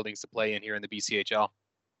best buildings to play in here in the BCHL?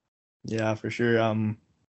 Yeah, for sure.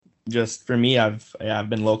 Just for me, I've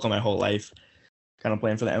been local my whole life, kind of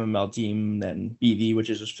playing for the MML team, then BV,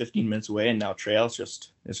 which is just 15 minutes away, and now Trail. It's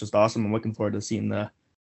just awesome. I'm looking forward to seeing the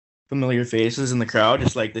familiar faces in the crowd,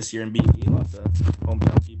 just like this year in BV. Lots of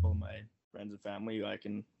hometown people, my friends and family who I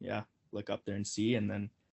can look up there and see, and then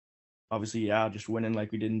obviously just winning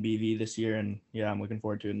like we did in BV this year, and I'm looking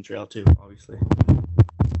forward to it in Trail too, obviously.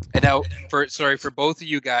 And now for both of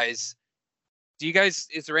you guys,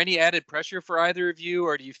 is there any added pressure for either of you,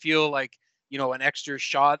 or do you feel like an extra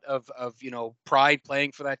shot of pride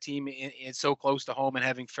playing for that team in so close to home and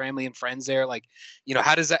having family and friends there? Like,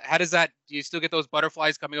 how does that, do you still get those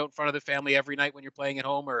butterflies coming out in front of the family every night when you're playing at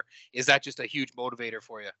home, or is that just a huge motivator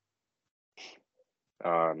for you?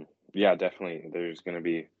 Yeah, definitely. We're going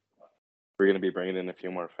to be bringing in a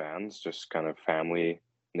few more fans, just kind of family,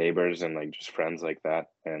 neighbors, and like just friends like that.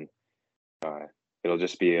 And it'll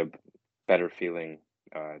just be a better feeling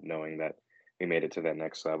knowing that we made it to that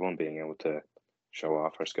next level and being able to show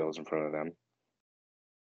off our skills in front of them.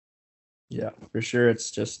 Yeah, for sure.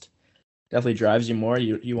 It's just definitely drives you more.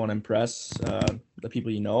 You want to impress the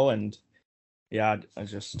people you know, and I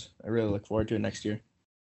really look forward to it next year.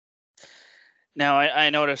 Now I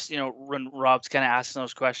noticed, when Rob's kind of asking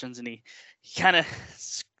those questions, and he kind of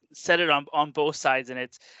said it on both sides, and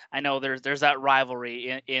I know there's that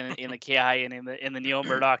rivalry in the KI and in the Neil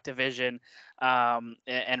Murdoch division.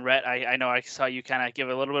 And Rhett, I know I saw you kind of give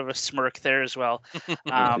a little bit of a smirk there as well.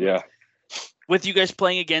 Yeah. With you guys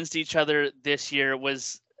playing against each other this year,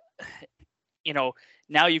 was,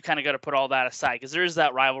 now you kind of got to put all that aside, because there is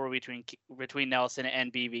that rivalry between Nelson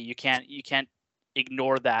and BV. You can't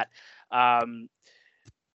ignore that.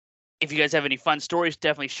 if you guys have any fun stories,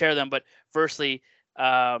 definitely share them. But firstly,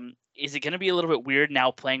 is it going to be a little bit weird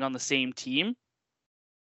now playing on the same team?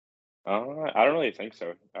 I don't really think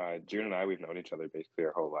so. June and I, we've known each other basically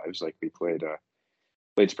our whole lives. Like we played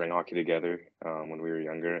spring hockey together when we were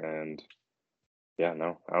younger, and yeah,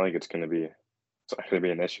 no, I don't think it's not gonna be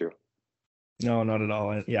an issue. No, not at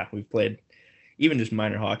all. Yeah, we've played even just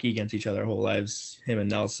minor hockey against each other our whole lives. Him and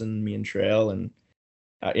Nelson, me and Trail, and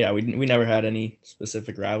yeah, we never had any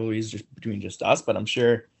specific rivalries just between just us. But I'm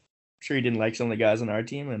sure he didn't like some of the guys on our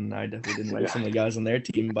team, and I definitely didn't like Yeah. some of the guys on their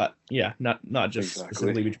team. But yeah, not just Exactly.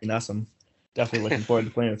 specifically between us. I'm definitely looking forward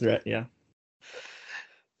to playing with Rhett. Yeah.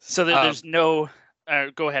 So there's no.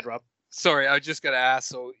 Go ahead, Rob. Sorry, I was just gonna ask.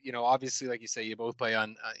 So, obviously, like you say, you both play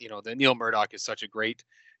on. The Neil Murdoch is such a great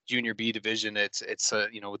Junior B division. It's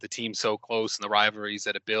with the team so close and the rivalries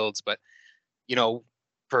that it builds. But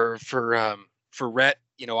for Rhett,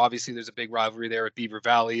 obviously there's a big rivalry there at Beaver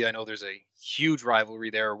Valley. I know there's a huge rivalry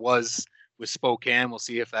there was with Spokane. We'll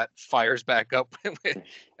see if that fires back up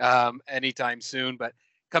anytime soon. But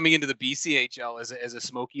coming into the BCHL as a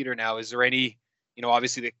Smoke Eater now, is there any?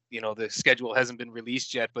 Obviously the schedule hasn't been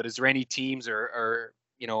released yet, but is there any teams or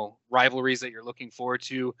rivalries that you're looking forward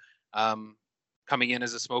to coming in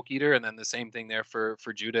as a Smoke Eater, and then the same thing there for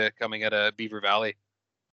Judah coming out of Beaver Valley?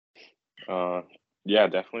 Yeah,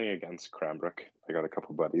 definitely against Cranbrook. I got a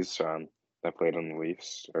couple buddies that played on the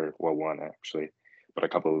Leafs, or well, one actually, but a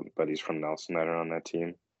couple buddies from Nelson that are on that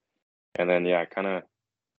team. And then yeah, kind of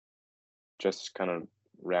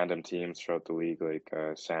random teams throughout the league, like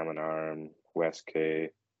Salmon Arm, West K,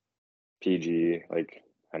 PG. Like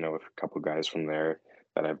I know a couple guys from there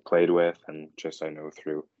that I've played with, and just I know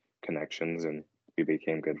through connections, and we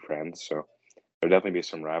became good friends. So there'll definitely be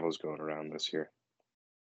some rivals going around this year.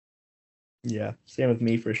 Yeah, same with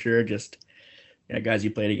me for sure. Just guys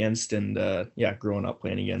you played against, and growing up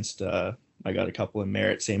playing against. I got a couple in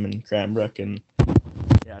Merritt, same in Cranbrook, and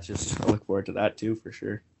yeah, it's just I look forward to that too for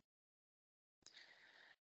sure.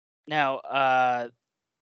 Now,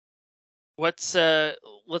 let's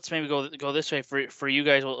maybe go this way for you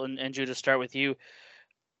guys, and Judah, start with you.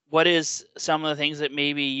 What is some of the things that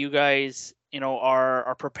maybe you guys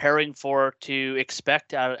are preparing for to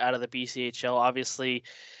expect out of the BCHL? Obviously,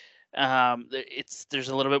 there's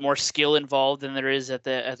a little bit more skill involved than there is at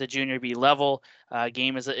the Junior B level.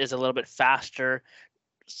 Game is a little bit faster,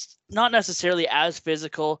 not necessarily as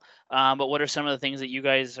physical. But what are some of the things that you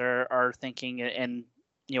guys are thinking and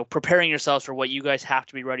preparing yourselves for what you guys have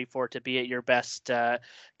to be ready for to be at your best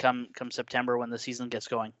come September when the season gets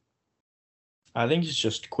going? I think it's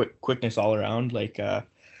just quickness all around. Like I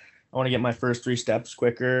want to get my first 3 steps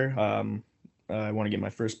quicker. I want to get my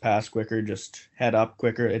first pass quicker, just head up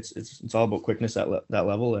quicker. It's all about quickness at that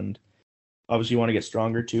level, and obviously you want to get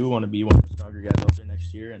stronger too. Want to be one of the stronger guys out there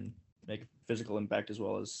next year and make a physical impact as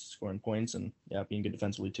well as scoring points and being good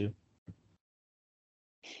defensively too.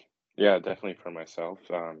 Yeah, definitely for myself.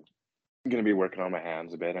 I'm gonna be working on my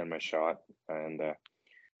hands a bit and my shot, and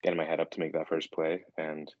getting my head up to make that first play.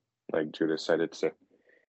 And like Judah said, it's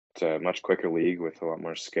a much quicker league with a lot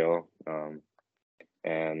more skill,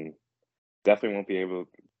 and definitely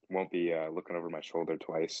won't be looking over my shoulder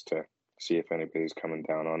twice to see if anybody's coming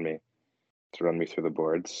down on me to run me through the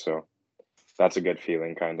boards. So that's a good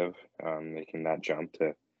feeling, kind of making that jump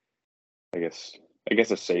to, I guess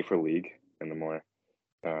a safer league and the more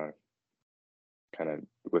kind of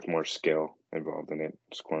with more skill involved in it,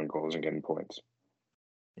 scoring goals and getting points.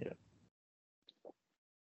 Yeah.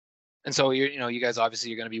 And so you guys obviously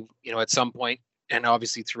you're going to be at some point, and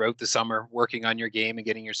obviously throughout the summer, working on your game and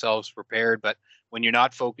getting yourselves prepared. But when you're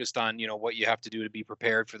not focused on what you have to do to be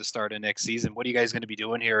prepared for the start of next season, what are you guys going to be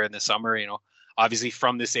doing here in the summer? Obviously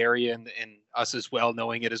from this area and us as well,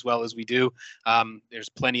 knowing it as well as we do, there's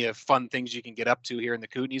plenty of fun things you can get up to here in the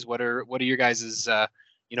Kootenays. What are your guys'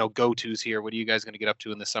 go-tos here? What are you guys going to get up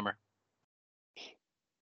to in the summer?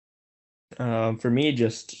 For me,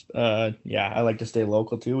 just I like to stay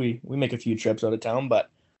local too. We make a few trips out of town, but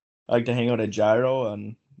I like to hang out at Gyro,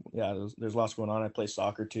 and there's lots going on. I play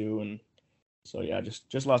soccer too, and so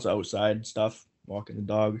just lots of outside stuff. Walking the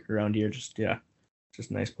dog around here, just a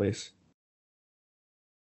nice place.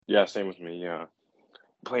 Yeah, same with me.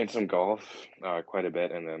 Playing some golf quite a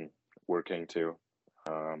bit, and then working too.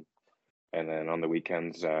 And then on the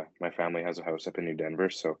weekends, my family has a house up in New Denver,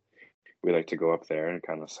 so we like to go up there and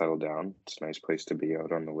kind of settle down. It's a nice place to be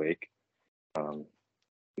out on the lake.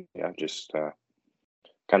 Just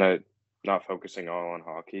kind of not focusing all on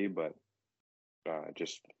hockey, but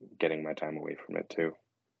just getting my time away from it too.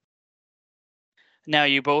 Now,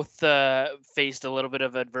 you both faced a little bit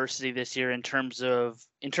of adversity this year in terms of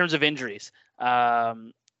injuries.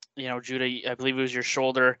 Judah, I believe it was your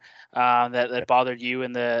shoulder that bothered you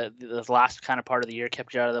in the last kind of part of the year,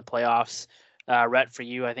 kept you out of the playoffs. Rhett, for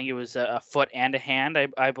you, I think it was a foot and a hand,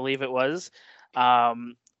 I believe it was.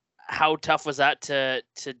 How tough was that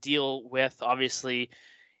to deal with? Obviously,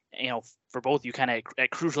 for both you, kind of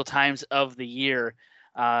at crucial times of the year,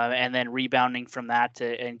 and then rebounding from that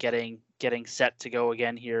and getting set to go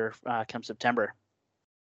again here come September.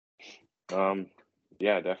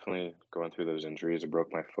 Yeah, definitely going through those injuries. I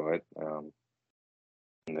broke my foot, and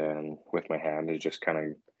then with my hand, it just kind of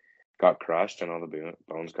got crushed, and all the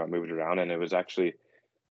bones got moved around. And it was actually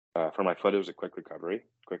for my foot, it was a quick recovery,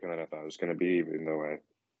 quicker than I thought it was going to be, even though I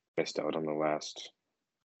missed out on the last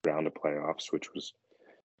round of playoffs, which was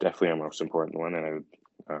definitely our most important one. And I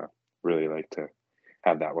would really like to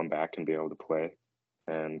have that one back and be able to play.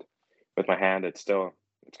 And with my hand, it's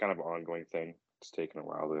kind of an ongoing thing. It's taken a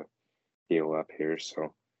while to heal up here.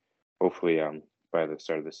 So hopefully by the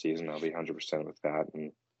start of the season, I'll be 100% with that.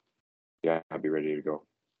 And yeah, I'll be ready to go.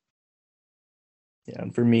 Yeah,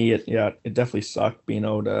 and for me, it definitely sucked being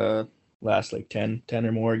out last like 10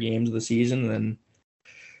 or more games of the season. And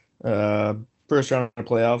then first round of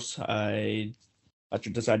playoffs, I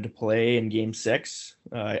decided to play in Game 6.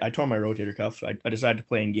 I tore my rotator cuff. I decided to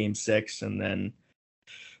play in Game 6, and then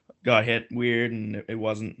got hit weird, and it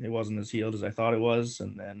wasn't as healed as I thought it was.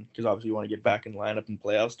 And then because obviously you want to get back in the lineup in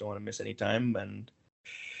playoffs, don't want to miss any time, and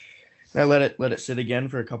I let it sit again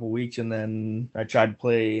for a couple weeks, and then I tried to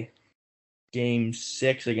play Game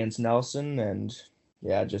 6 against Nelson, and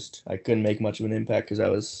I couldn't make much of an impact because I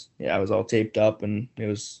was all taped up, and it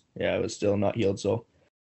was still not healed. So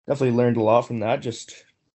definitely learned a lot from that, just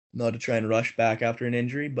not to try and rush back after an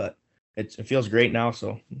injury, but it feels great now,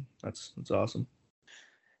 so that's awesome.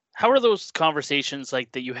 How are those conversations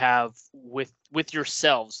like that you have with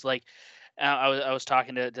yourselves? Like I was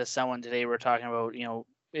talking to someone today. We were talking about,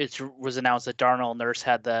 it was announced that Darnell Nurse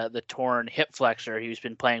had the torn hip flexor he's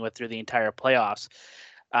been playing with through the entire playoffs.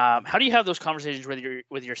 How do you have those conversations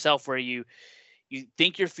with yourself where you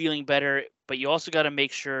think you're feeling better, but you also got to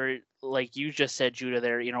make sure, like you just said, Judah,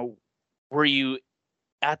 there, were you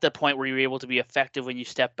at the point where you were able to be effective when you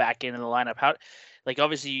step back into the lineup? How, like,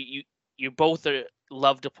 obviously you both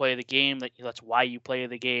love to play the game. That's why you play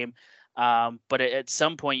the game. But at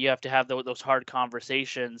some point you have to have those hard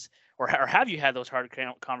conversations, or have you had those hard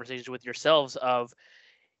conversations with yourselves of,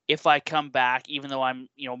 if I come back, even though I'm,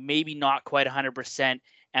 maybe not quite 100%,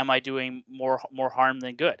 am I doing more harm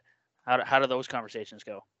than good? How do those conversations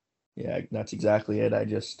go? Yeah, that's exactly it. I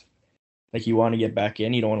just, like, you want to get back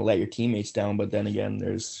in. You don't want to let your teammates down. But then again,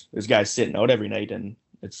 there's guys sitting out every night, and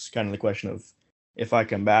it's kind of the question of, if I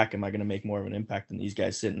come back, am I going to make more of an impact than these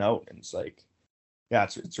guys sitting out? And it's like, yeah,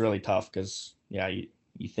 it's really tough because, you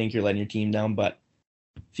think you're letting your team down, but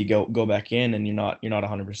if you go back in and you're not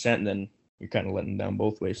 100%, then you're kind of letting them down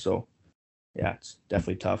both ways. So yeah, it's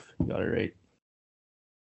definitely tough. You got it right.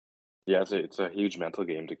 Yeah, it's a huge mental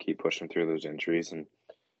game to keep pushing through those injuries and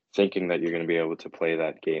thinking that you're going to be able to play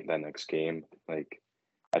that next game. Like,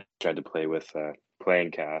 I tried to play with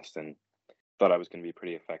playing cast and thought I was going to be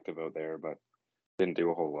pretty effective out there, but didn't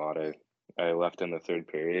do a whole lot. I left in the third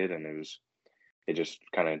period, and it just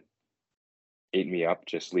kind of ate me up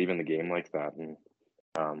just leaving the game like that. And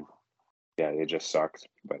it just sucked.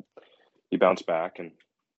 But you bounce back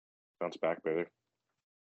better.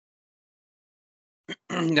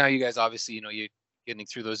 Now you guys obviously, you're getting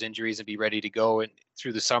through those injuries and be ready to go and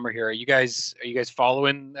through the summer here. Are you guys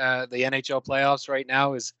following the NHL playoffs right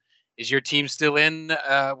now? Is your team still in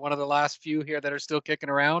one of the last few here that are still kicking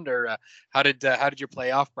around, or how did your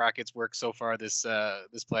playoff brackets work so far this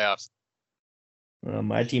playoffs?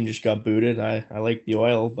 My team just got booted. I like the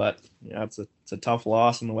Oil, but it's a tough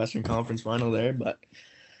loss in the Western Conference Final there. But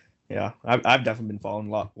yeah, I've definitely been following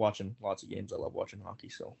watching lots of games. I love watching hockey,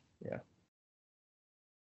 so yeah.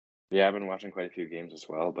 Yeah, I've been watching quite a few games as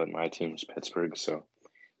well, but my team's Pittsburgh, so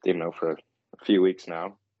they've been out for a few weeks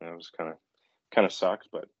now. It was kind of sucks,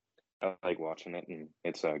 but I like watching it, and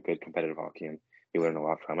it's a good competitive hockey, and you learn a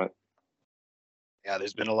lot from it. Yeah,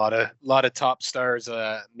 there's been a lot of top stars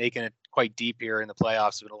making it quite deep here in the playoffs.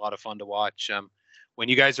 It's been a lot of fun to watch. When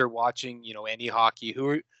you guys are watching, any hockey,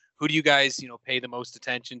 who do you guys pay the most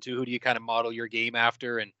attention to? Who do you kind of model your game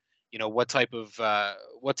after, and what type of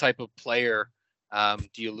player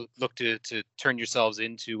do you look to turn yourselves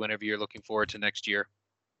into whenever you're looking forward to next year?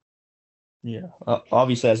 Yeah,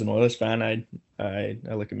 obviously as an Oilers fan, I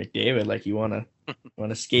look at McDavid. Like, you want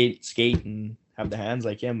to skate and have the hands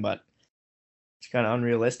like him, but it's kind of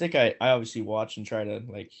unrealistic. I obviously watch and try to,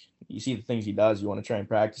 like, you see the things he does, you want to try and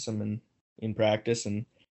practice them in practice, and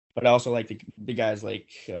but I also like the guys like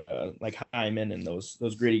Hyman and those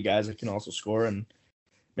gritty guys that can also score and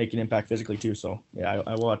make an impact physically too. So yeah,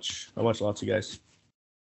 I watch lots of guys.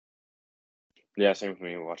 Yeah, same with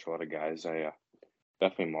me. I watch a lot of guys. I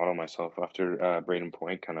definitely model myself after Braden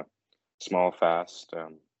Point, kind of small, fast.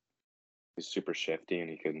 He's super shifty and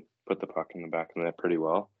he can put the puck in the back of the net pretty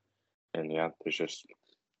well. And yeah, there's just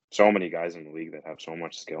so many guys in the league that have so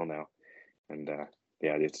much skill now. And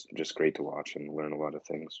yeah, it's just great to watch and learn a lot of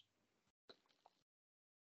things.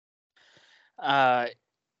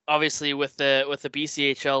 Obviously, with the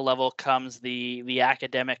BCHL level comes the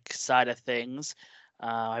academic side of things.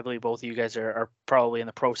 I believe both of you guys are probably in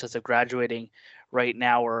the process of graduating right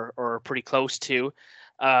now, or pretty close to.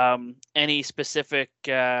 Any specific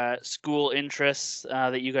school interests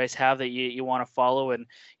that you guys have that you want to follow, and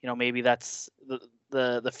maybe that's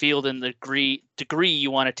the field and the degree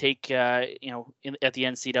you want to take at the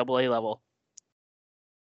NCAA level.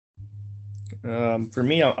 For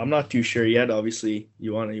me, I'm not too sure yet. Obviously,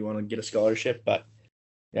 you want to get a scholarship, but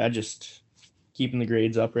yeah, just keeping the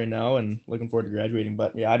grades up right now and looking forward to graduating.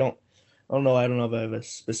 But yeah, I don't know if I have a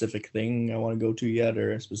specific thing I want to go to yet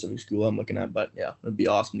or a specific school I'm looking at. But yeah, it'd be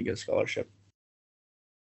awesome to get a scholarship.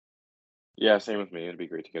 Yeah, same with me. It'd be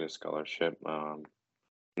great to get a scholarship.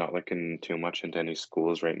 Not looking too much into any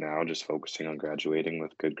schools right now, just focusing on graduating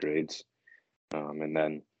with good grades. And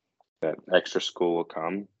then that extra school will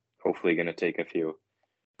come. Hopefully going to take a few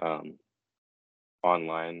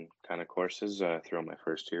online kind of courses throughout my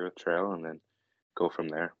first year with Trail and then go from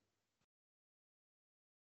there.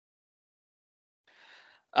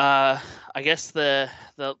 I guess the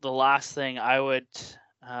last thing I would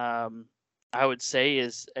say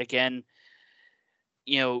is, again,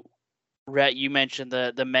 Rhett, you mentioned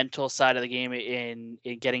the mental side of the game in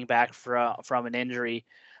getting back from an injury.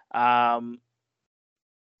 How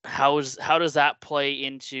does that play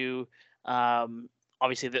into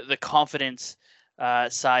obviously the confidence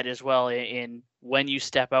side as well in when you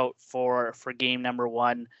step out for game number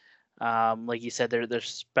one? Like you said,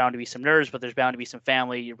 there's bound to be some nerves, but there's bound to be some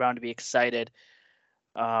family. You're bound to be excited.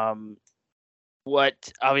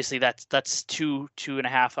 What obviously that's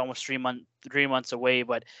 2.5, almost 3 months away.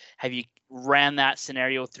 But have you ran that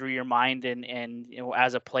scenario through your mind and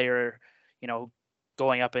as a player,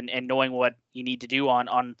 going up and knowing what you need to do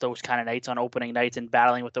on those kind of nights, on opening nights, and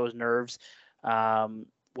battling with those nerves?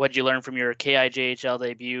 What did you learn from your KIJHL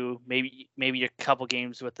debut? Maybe a couple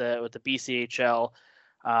games with the BCHL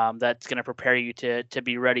that's going to prepare you to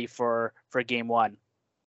be ready for game one.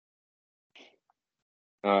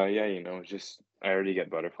 Yeah, just I already get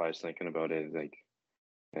butterflies thinking about it,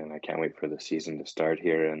 and I can't wait for the season to start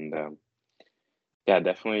here. And yeah,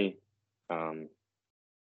 definitely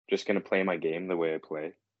just gonna play my game the way I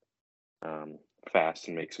play, fast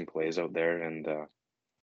and make some plays out there and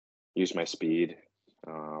use my speed.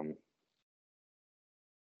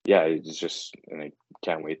 Yeah, it's just, and I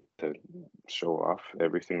can't wait to show off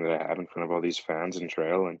everything that I have in front of all these fans in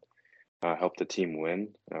Trail and help the team win.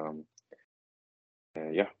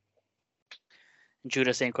 Yeah.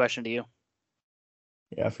 Judah, same question to you.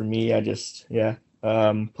 Yeah, for me, I just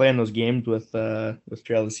playing those games with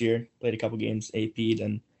Trail this year. Played a couple games, AP'd,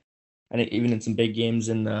 and even in some big games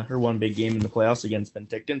or one big game in the playoffs against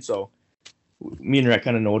Penticton. So me and Rhett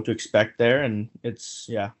kind of know what to expect there, and it's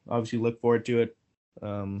obviously look forward to it.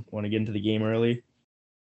 Want to get into the game early,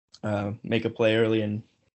 make a play early, and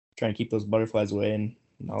try and keep those butterflies away and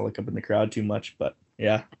not look up in the crowd too much. But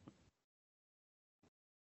yeah.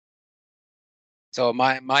 So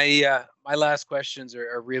my last questions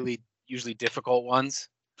are really usually difficult ones.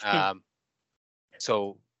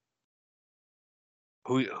 So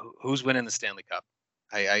who's winning the Stanley Cup?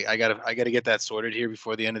 I gotta get that sorted here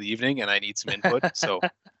before the end of the evening, and I need some input. So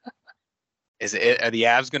are the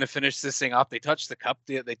Avs going to finish this thing up? They touched the cup.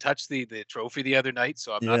 They touched the trophy the other night,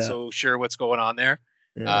 so I'm not so sure what's going on there.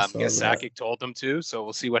 Yeah, guess Sakic told them to, so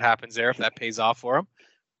we'll see what happens there if that pays off for them.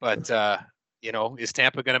 But is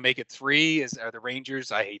Tampa going to make it 3? Are the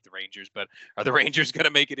Rangers? I hate the Rangers, but are the Rangers going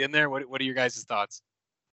to make it in there? What are your guys' thoughts?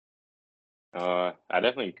 I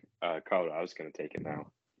definitely Colorado's going to take it now,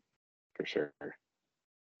 for sure.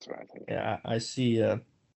 That's what I think. Yeah,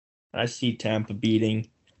 I see Tampa beating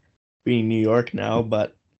New York now,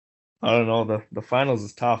 but I don't know. The finals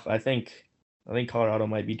is tough. I think Colorado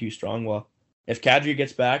might be too strong. Well, if Kadri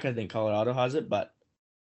gets back, I think Colorado has it, but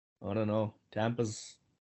I don't know. Tampa's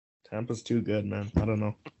too good, man. I don't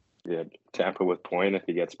know. Yeah, Tampa with Point if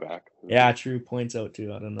he gets back. Yeah, true. Points out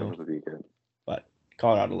too. I don't know. That would be good. But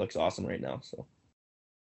Colorado looks awesome right now. So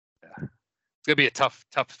yeah, it's gonna be a tough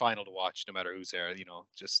final to watch, no matter who's there.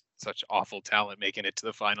 Just such awful talent making it to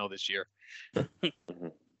the final this year.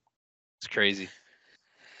 It's crazy.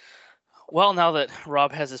 Well, now that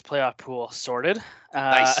Rob has his playoff pool sorted,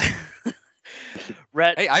 Nice.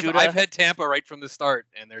 Rhett, Hey, I've Judah, had Tampa right from the start,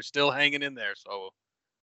 and they're still hanging in there. So,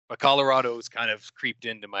 but Colorado's kind of creeped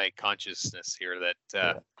into my consciousness here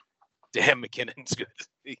that damn, McKinnon's good.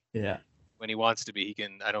 Yeah. When he wants to be, he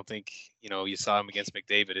can. I don't think you saw him against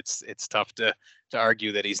McDavid. It's tough to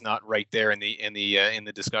argue that he's not right there in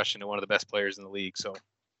the discussion of one of the best players in the league. So,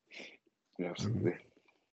 Yeah, absolutely.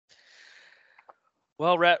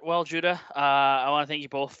 Well, Rhett, Judah, I want to thank you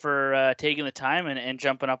both for taking the time and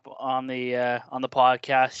jumping up on the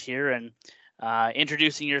podcast here and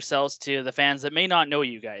introducing yourselves to the fans that may not know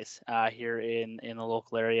you guys here in the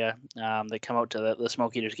local area that come out to the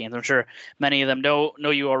Smoke Eaters games. I'm sure many of them know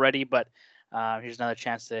you already, but here's another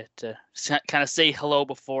chance to kind of say hello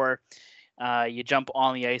before you jump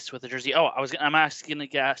on the ice with the jersey. Oh, I'm asking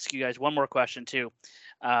to ask you guys one more question too.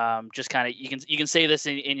 Just kind of you can say this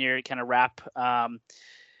in your kind of wrap.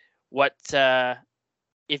 What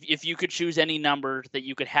if you could choose any number that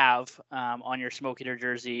you could have on your Smoke Eater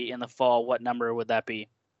jersey in the fall, what number would that be?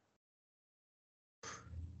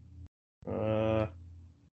 I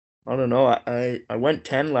don't know. I went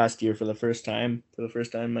 10 last year for the first time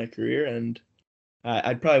in my career, and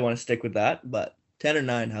I'd probably want to stick with that. But 10 or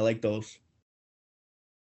 9, I like those.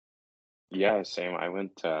 Yeah, same. I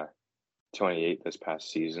went 28 this past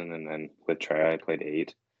season, and then with Trey I played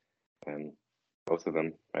 8, and both of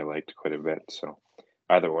them I liked quite a bit. So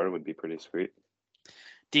either order would be pretty sweet.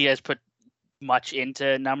 Do you guys put much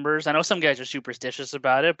into numbers? I know some guys are superstitious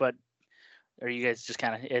about it, but are you guys just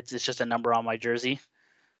kind of it's just a number on my jersey?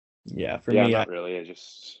 Yeah, for Yeah, me, not really. I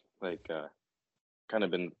just kind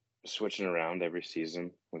of been switching around every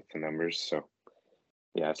season with the numbers. So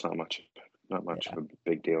yeah, it's not much of a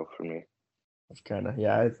big deal for me. I've kind of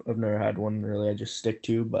I've never had one really. I just stick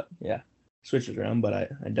to, but yeah, switch it around. But I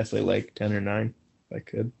definitely like 10 or 9 if I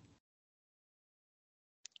could.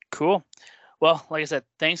 Cool. Well, like I said,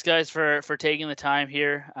 thanks guys for taking the time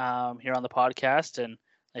here here on the podcast, and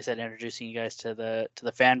like I said, introducing you guys to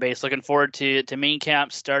the fan base. Looking forward to main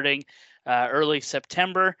camp starting early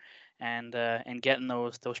September, and getting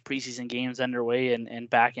those preseason games underway and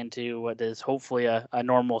back into what is hopefully a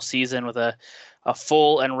normal season with a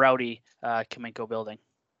full and rowdy Kaminko building.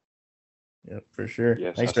 Yep, for sure.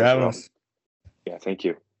 Yes, Thanks for having us. Yeah, thank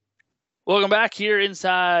you. Welcome back here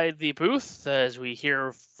inside the booth as we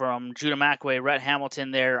hear from Judah McAway, Rhett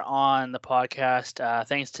Hamilton there on the podcast.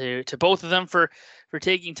 Thanks to both of them for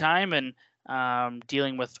taking time and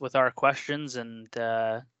dealing with our questions, and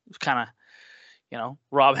kind of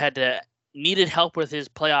Rob needed help with his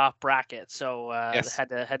playoff bracket, so yes. had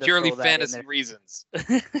to purely throw that fantasy in there. reasons.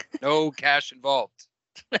 No cash involved.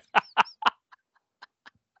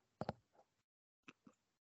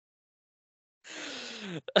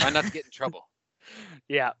 Try not to get in trouble.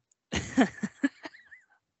 Yeah.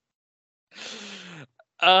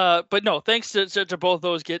 But no, thanks to both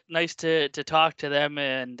those. Nice to talk to them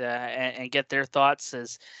and get their thoughts.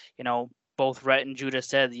 As both Rhett and Judah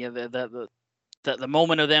said, the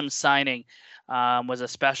moment of them signing was a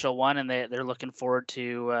special one, and they're looking forward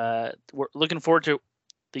to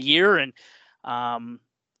the year and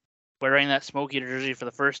wearing that Smoke Eater jersey for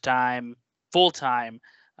the first time, full time,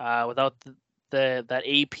 without that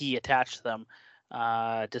AP attached to them,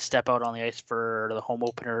 to step out on the ice for the home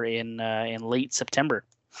opener in late September.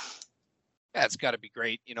 Yeah, it's got to be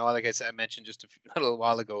great. Like I said, I mentioned just a little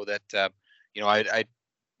while ago that I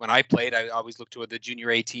when I played, I always looked to the junior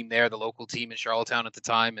A team there, the local team in Charlottetown at the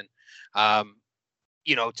time, and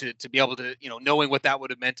to be able to knowing what that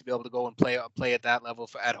would have meant to be able to go and play at that level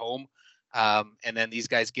at home, and then these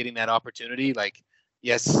guys getting that opportunity, like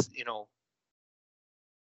yes,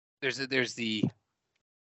 there's the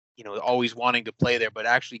always wanting to play there, but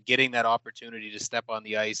actually getting that opportunity to step on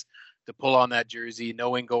the ice, to pull on that jersey,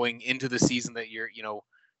 knowing going into the season that you're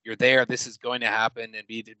there, this is going to happen, and to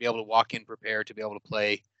be able to walk in prepared to be able to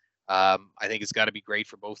play. I think it's got to be great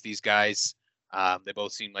for both these guys. They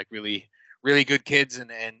both seem like really, really good kids,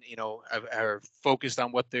 and are focused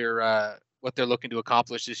on what they're looking to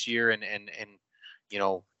accomplish this year, and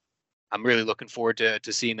I'm really looking forward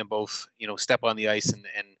to seeing them both step on the ice, and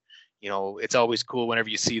it's always cool whenever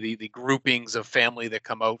you see the groupings of family that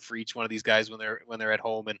come out for each one of these guys when they're at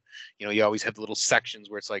home, and you always have the little sections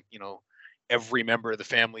where it's like every member of the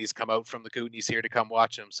families come out from the Kootenays here to come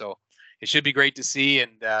watch them. So it should be great to see,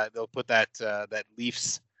 and they'll put that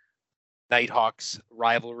Leafs Nighthawks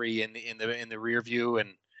rivalry in the rear view, and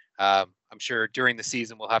I'm sure during the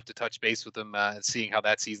season we'll have to touch base with them and seeing how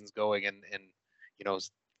that season's going, and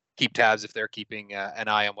keep tabs if they're keeping an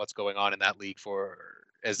eye on what's going on in that league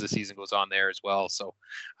as the season goes on there as well. So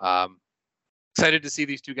excited to see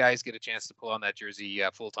these two guys get a chance to pull on that jersey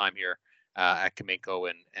full time here at Kaminko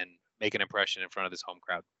and make an impression in front of this home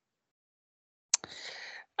crowd.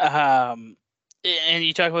 And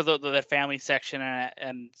you talk about the family section,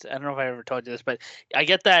 and I don't know if I ever told you this, but I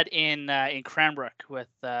get that in Cranbrook with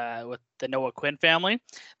the Noah Quinn family.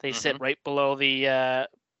 They sit right below the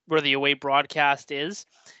where the away broadcast is,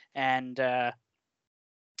 and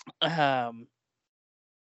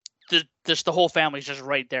just the whole family's just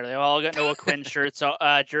right there. They all got Noah Quinn shirts,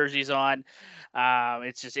 jerseys on.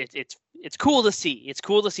 It's cool to see. It's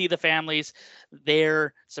cool to see the families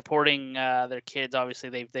there supporting their kids.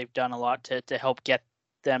 Obviously, they've done a lot to help get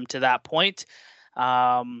them to that point.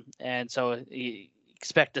 And so you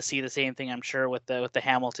expect to see the same thing, I'm sure, with the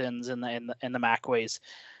Hamiltons and the McAways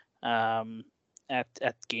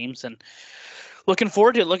at games. And looking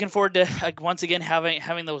forward to it. Looking forward to once again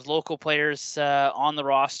having those local players on the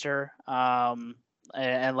roster.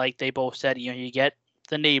 And like they both said, you get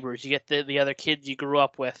the neighbors, you get the other kids you grew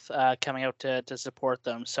up with coming out to support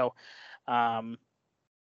them. So more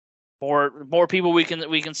people we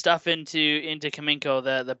can stuff into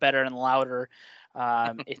Kaminko, the better and louder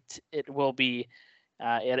it will be.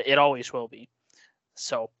 It always will be.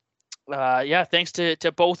 So thanks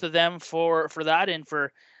to both of them for that, and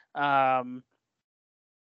for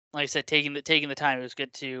like I said, taking the time. It was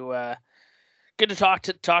good to talk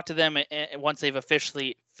to them once they've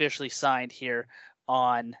officially signed here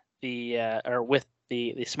on the or with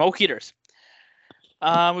the Smoke Eaters.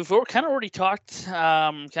 We've kind of already talked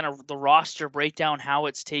kind of the roster breakdown, how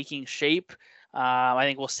it's taking shape. I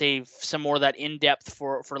think we'll save some more of that in depth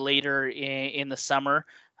for later in the summer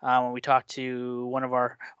when we talk to one of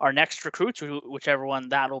our next recruits, whichever one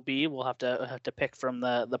that'll be. We'll have to pick from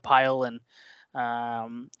the pile and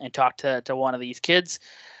talk to one of these kids.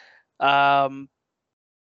 I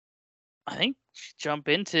think jump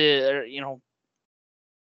into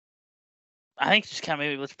I think just kind of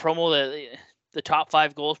maybe let's promo the top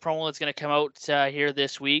 5 goals promo that's going to come out here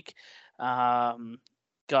this week.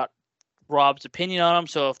 Got Rob's opinion on them.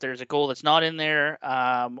 So if there's a goal that's not in there,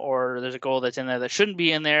 or there's a goal that's in there that shouldn't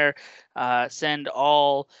be in there, send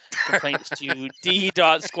all complaints to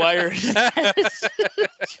d.squire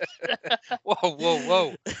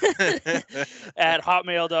whoa at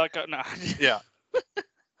hotmail.com. No. Yeah.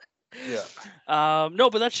 No,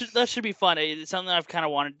 but that should be fun. It's something I've kind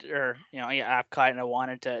of wanted, or I've kind of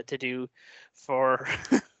wanted to do for.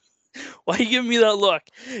 Why are you giving me that look?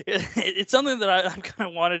 It's something that I've kind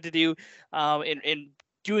of wanted to do in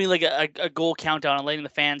doing like a goal countdown and letting the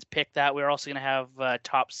fans pick that. We're also going to have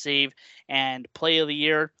top save and play of the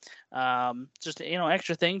year. Just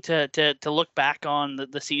extra thing to look back on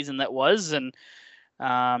the season that was, and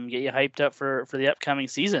get you hyped up for the upcoming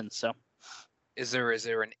season. So, is there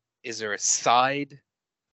a side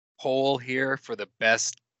poll here for the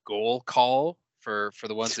best goal call for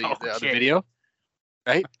the ones the other video?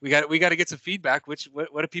 Right, we got to get some feedback. What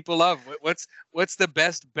do people love? What's the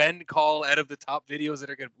best Ben call out of the top videos that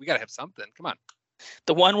are good? We got to have something. Come on,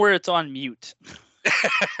 the one where it's on mute.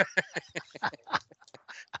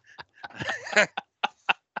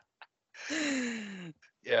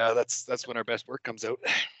 Yeah, that's when our best work comes out.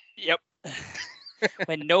 Yep,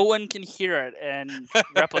 when no one can hear it and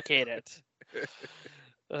replicate it.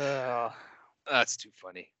 That's too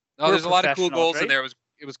funny. No, there's a lot of cool goals right? in there.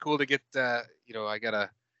 It was cool to get, I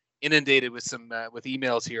got inundated with some with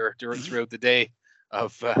emails here throughout the day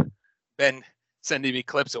of Ben sending me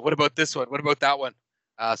clips of what about this one? What about that one?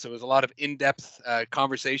 So it was a lot of in-depth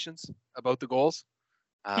conversations about the goals.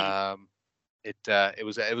 It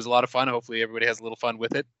was a lot of fun. Hopefully everybody has a little fun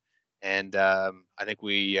with it. And I think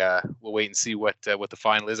we'll wait and see what the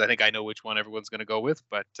final is. I think I know which one everyone's going to go with,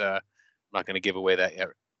 but I'm not going to give away that yet.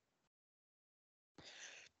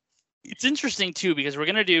 It's interesting too, because we're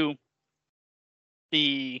gonna do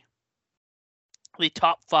the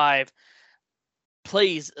top 5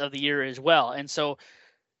 plays of the year as well, and so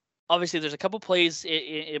obviously there's a couple plays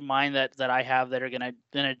in mind that I have that are gonna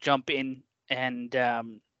jump in and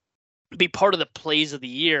be part of the plays of the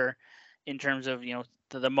year in terms of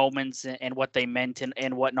the moments and what they meant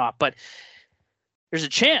and whatnot. But there's a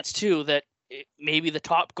chance too that maybe the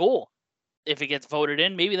top goal, if it gets voted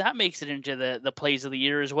in, maybe that makes it into the plays of the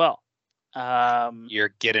year as well.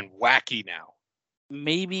 You're getting wacky now.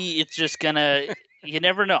 Maybe it's just gonna. You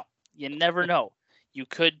never know. You never know. You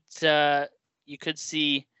could see.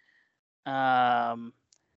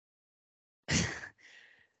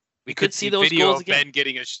 We could see those video goals of Ben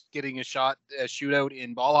getting a shootout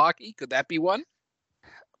in ball hockey. Could that be one?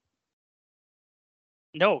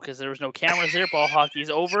 No, because there was no cameras there. Ball hockey's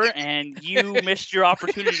over, and you missed your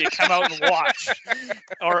opportunity to come out and watch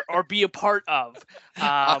or be a part of.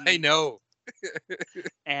 I know.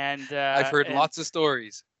 And I've heard lots of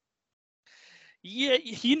stories. Yeah,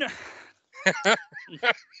 you know.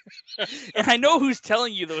 And I know who's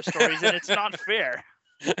telling you those stories, and it's not fair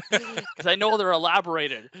because I know they're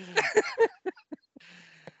elaborated.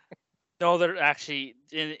 No, they're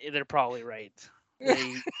probably right.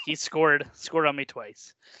 He scored on me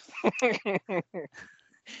twice.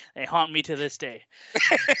 They haunt me to this day.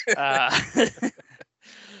 Jeez,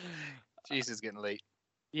 it's getting late.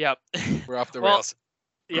 Yep. We're off the rails.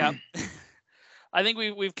 Yeah. I think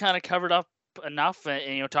we've kind of covered up enough,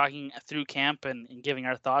 talking through camp and giving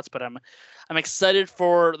our thoughts. But I'm excited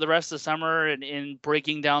for the rest of the summer and in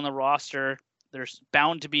breaking down the roster. There's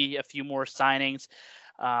bound to be a few more signings.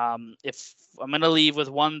 If I'm going to leave with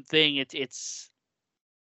one thing, it's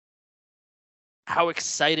how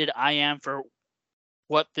excited I am for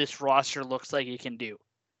what this roster looks like it can do.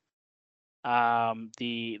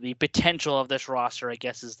 The potential of this roster, I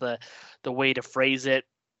guess, is the way to phrase it.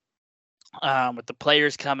 With the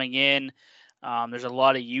players coming in, there's a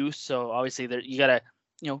lot of youth, so obviously you gotta,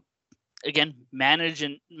 again, manage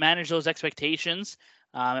those expectations.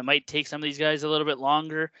 It might take some of these guys a little bit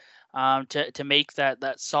longer to make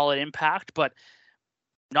that solid impact, but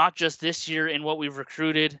not just this year in what we've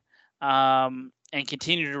recruited and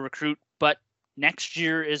continue to recruit, but next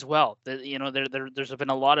year as well. There's been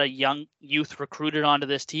a lot of young youth recruited onto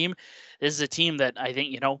this team. This is a team that I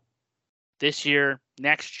think, this year,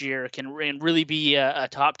 next year can really be a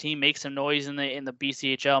top team, make some noise in the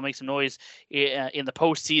BCHL, make some noise in the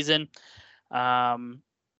postseason. And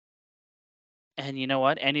you know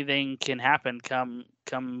what? Anything can happen come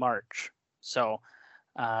March. So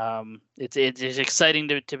it's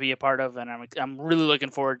exciting to be a part of, and I'm really looking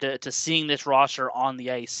forward to seeing this roster on the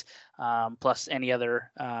ice, plus any other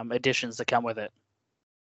additions that come with it.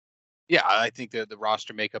 Yeah, I think the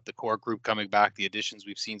roster makeup, the core group coming back, the additions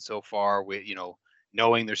we've seen so far, with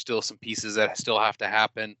knowing there's still some pieces that still have to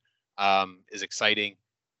happen, is exciting.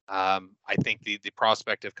 I think the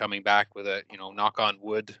prospect of coming back with a knock on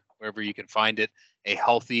wood wherever you can find it, a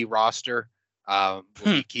healthy roster will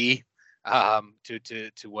be key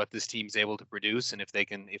to what this team's able to produce, and if they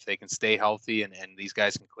can stay healthy and these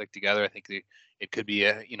guys can click together, I think it could be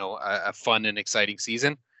a fun and exciting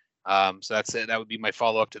season. So that's it. That would be my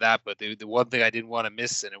follow up to that. But the one thing I didn't want to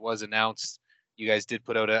miss, and it was announced, you guys did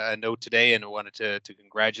put out a note today, and I wanted to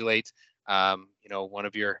congratulate one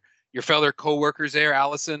of your fellow co-workers there,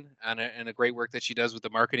 Allison, and the great work that she does with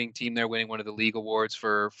the marketing team there, winning one of the league awards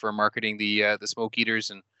for marketing the Smoke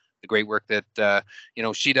Eaters, and the great work that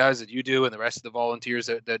she does, that you do, and the rest of the volunteers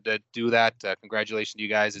that do that. Congratulations to you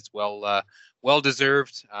guys. It's well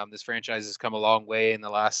deserved. This franchise has come a long way in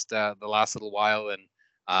the last little while, and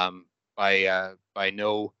by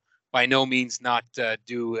no means not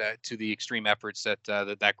due to the extreme efforts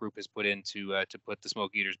that group has put in to put the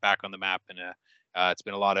Smoke Eaters back on the map. And it's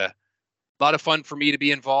been a lot of fun for me to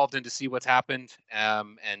be involved and to see what's happened.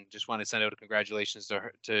 And just want to send out a congratulations to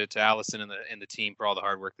her, to Allison and the team for all the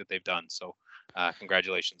hard work that they've done. So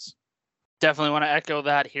congratulations. Definitely want to echo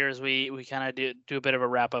that here as we kind of do a bit of a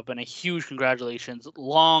wrap up, and a huge congratulations,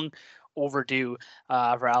 long overdue,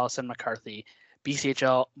 for Allison McCarthy,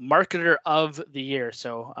 BCHL Marketer of the Year.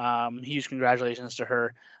 So huge congratulations to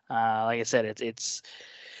her. Like I said, it's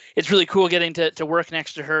really cool getting to work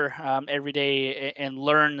next to her every day and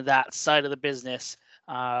learn that side of the business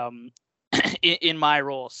in my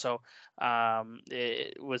role. So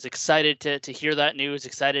it was excited to hear that news,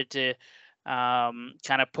 excited to kind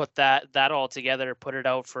of put that all together, put it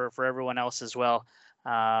out for everyone else as well.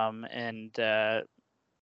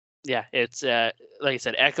 Yeah, it's like I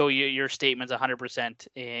said, echo your statements 100%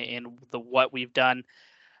 in what we've done,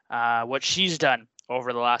 what she's done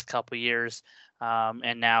over the last couple of years.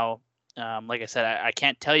 And now, like I said, I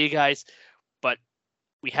can't tell you guys, but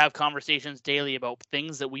we have conversations daily about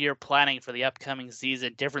things that we are planning for the upcoming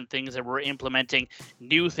season, different things that we're implementing,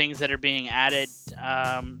 new things that are being added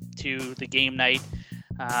to the game night,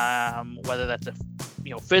 whether that's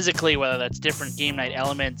physically, whether that's different game night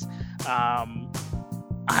elements.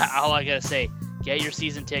 All I gotta say, get your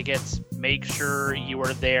season tickets. Make sure you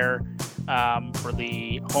are there for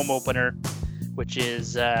the home opener, which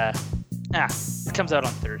is it comes out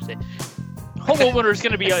on Thursday. Home opener is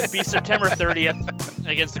going to be September 30th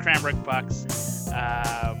against the Cranbrook Bucks.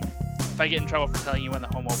 If I get in trouble for telling you when the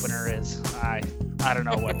home opener is, I don't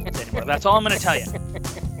know what anymore. That's all I'm going to tell you.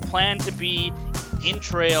 Plan to be in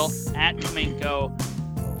Trail at Kaminko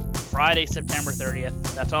Friday, September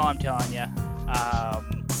 30th. That's all I'm telling you.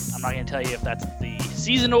 I'm not going to tell you if that's the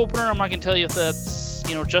season opener. I'm not going to tell you if that's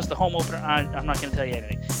just the home opener. I'm not going to tell you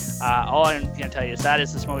anything. All I'm going to tell you is that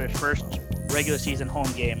is the Smokers' first regular season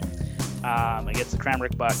home game against the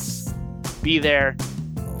Cranbrook Bucks. Be there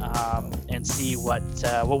and see what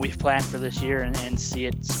we've planned for this year, and see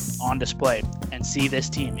it on display, and see this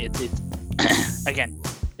team. It's again,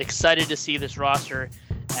 excited to see this roster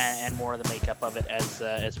and more of the makeup of it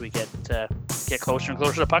as we get closer and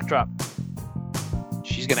closer to puck drop.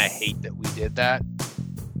 She's gonna hate that we did that,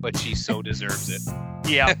 but she so deserves it.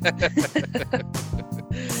 Yeah.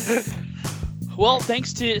 Well,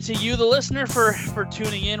 thanks to you, the listener, for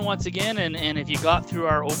tuning in once again, and if you got through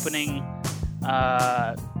our opening,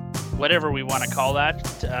 whatever we want to call that,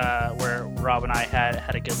 where Rob and I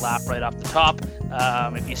had a good laugh right off the top.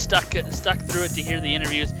 If you stuck through it to hear the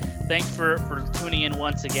interviews, thanks for tuning in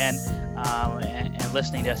once again and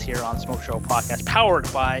listening to us here on Smoke Show Podcast,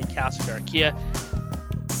 powered by Castlegar Kia.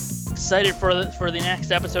 Excited for the next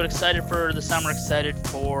episode. Excited for the summer. Excited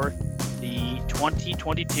for the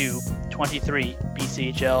 2022-23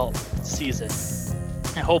 BCHL season.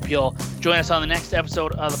 I hope you'll join us on the next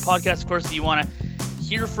episode of the podcast. Of course, if you want to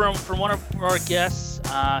hear from one of our guests,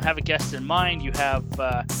 have a guest in mind, you have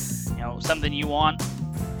something you want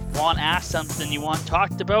asked, something you want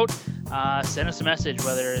talked about, send us a message,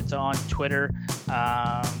 whether it's on Twitter,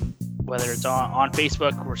 whether it's on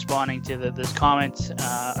Facebook, responding to this comment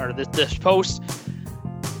or this post.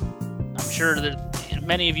 I'm sure that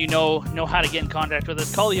many of you know how to get in contact with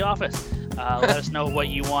us. Call the office. Let us know what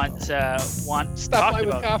you want Stop talked by with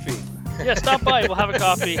about. coffee. Yeah, stop by. We'll have a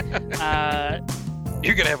coffee.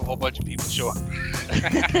 You're gonna have a whole bunch of people show up.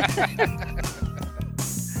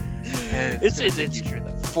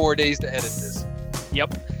 It's 4 days to edit this.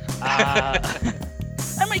 Yep.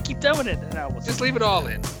 I might keep doing it. No, we'll Just leave it all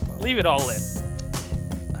in. leave it all in.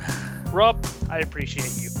 Rob, I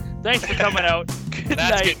appreciate you. Thanks for coming out. Good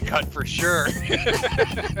That's night. getting cut for sure.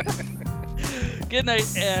 Good night,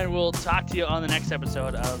 and we'll talk to you on the next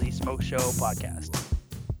episode of the Smoke Show Podcast.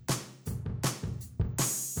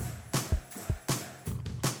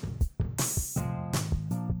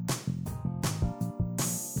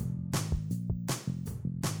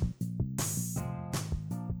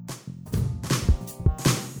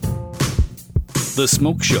 The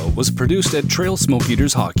Smoke Show was produced at Trail Smoke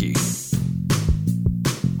Eaters Hockey.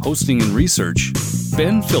 Hosting and research,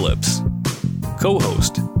 Ben Phillips.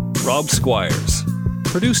 Co-host, Rob Squires.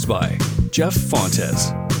 Produced by Jeff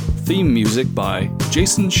Fontes. Theme music by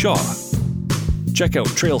Jason Shaw. Check out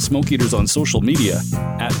Trail Smoke Eaters on social media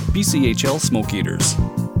at BCHL Smoke Eaters.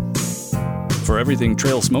 For everything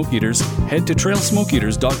Trail Smoke Eaters, head to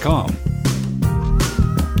trailsmokeeaters.com.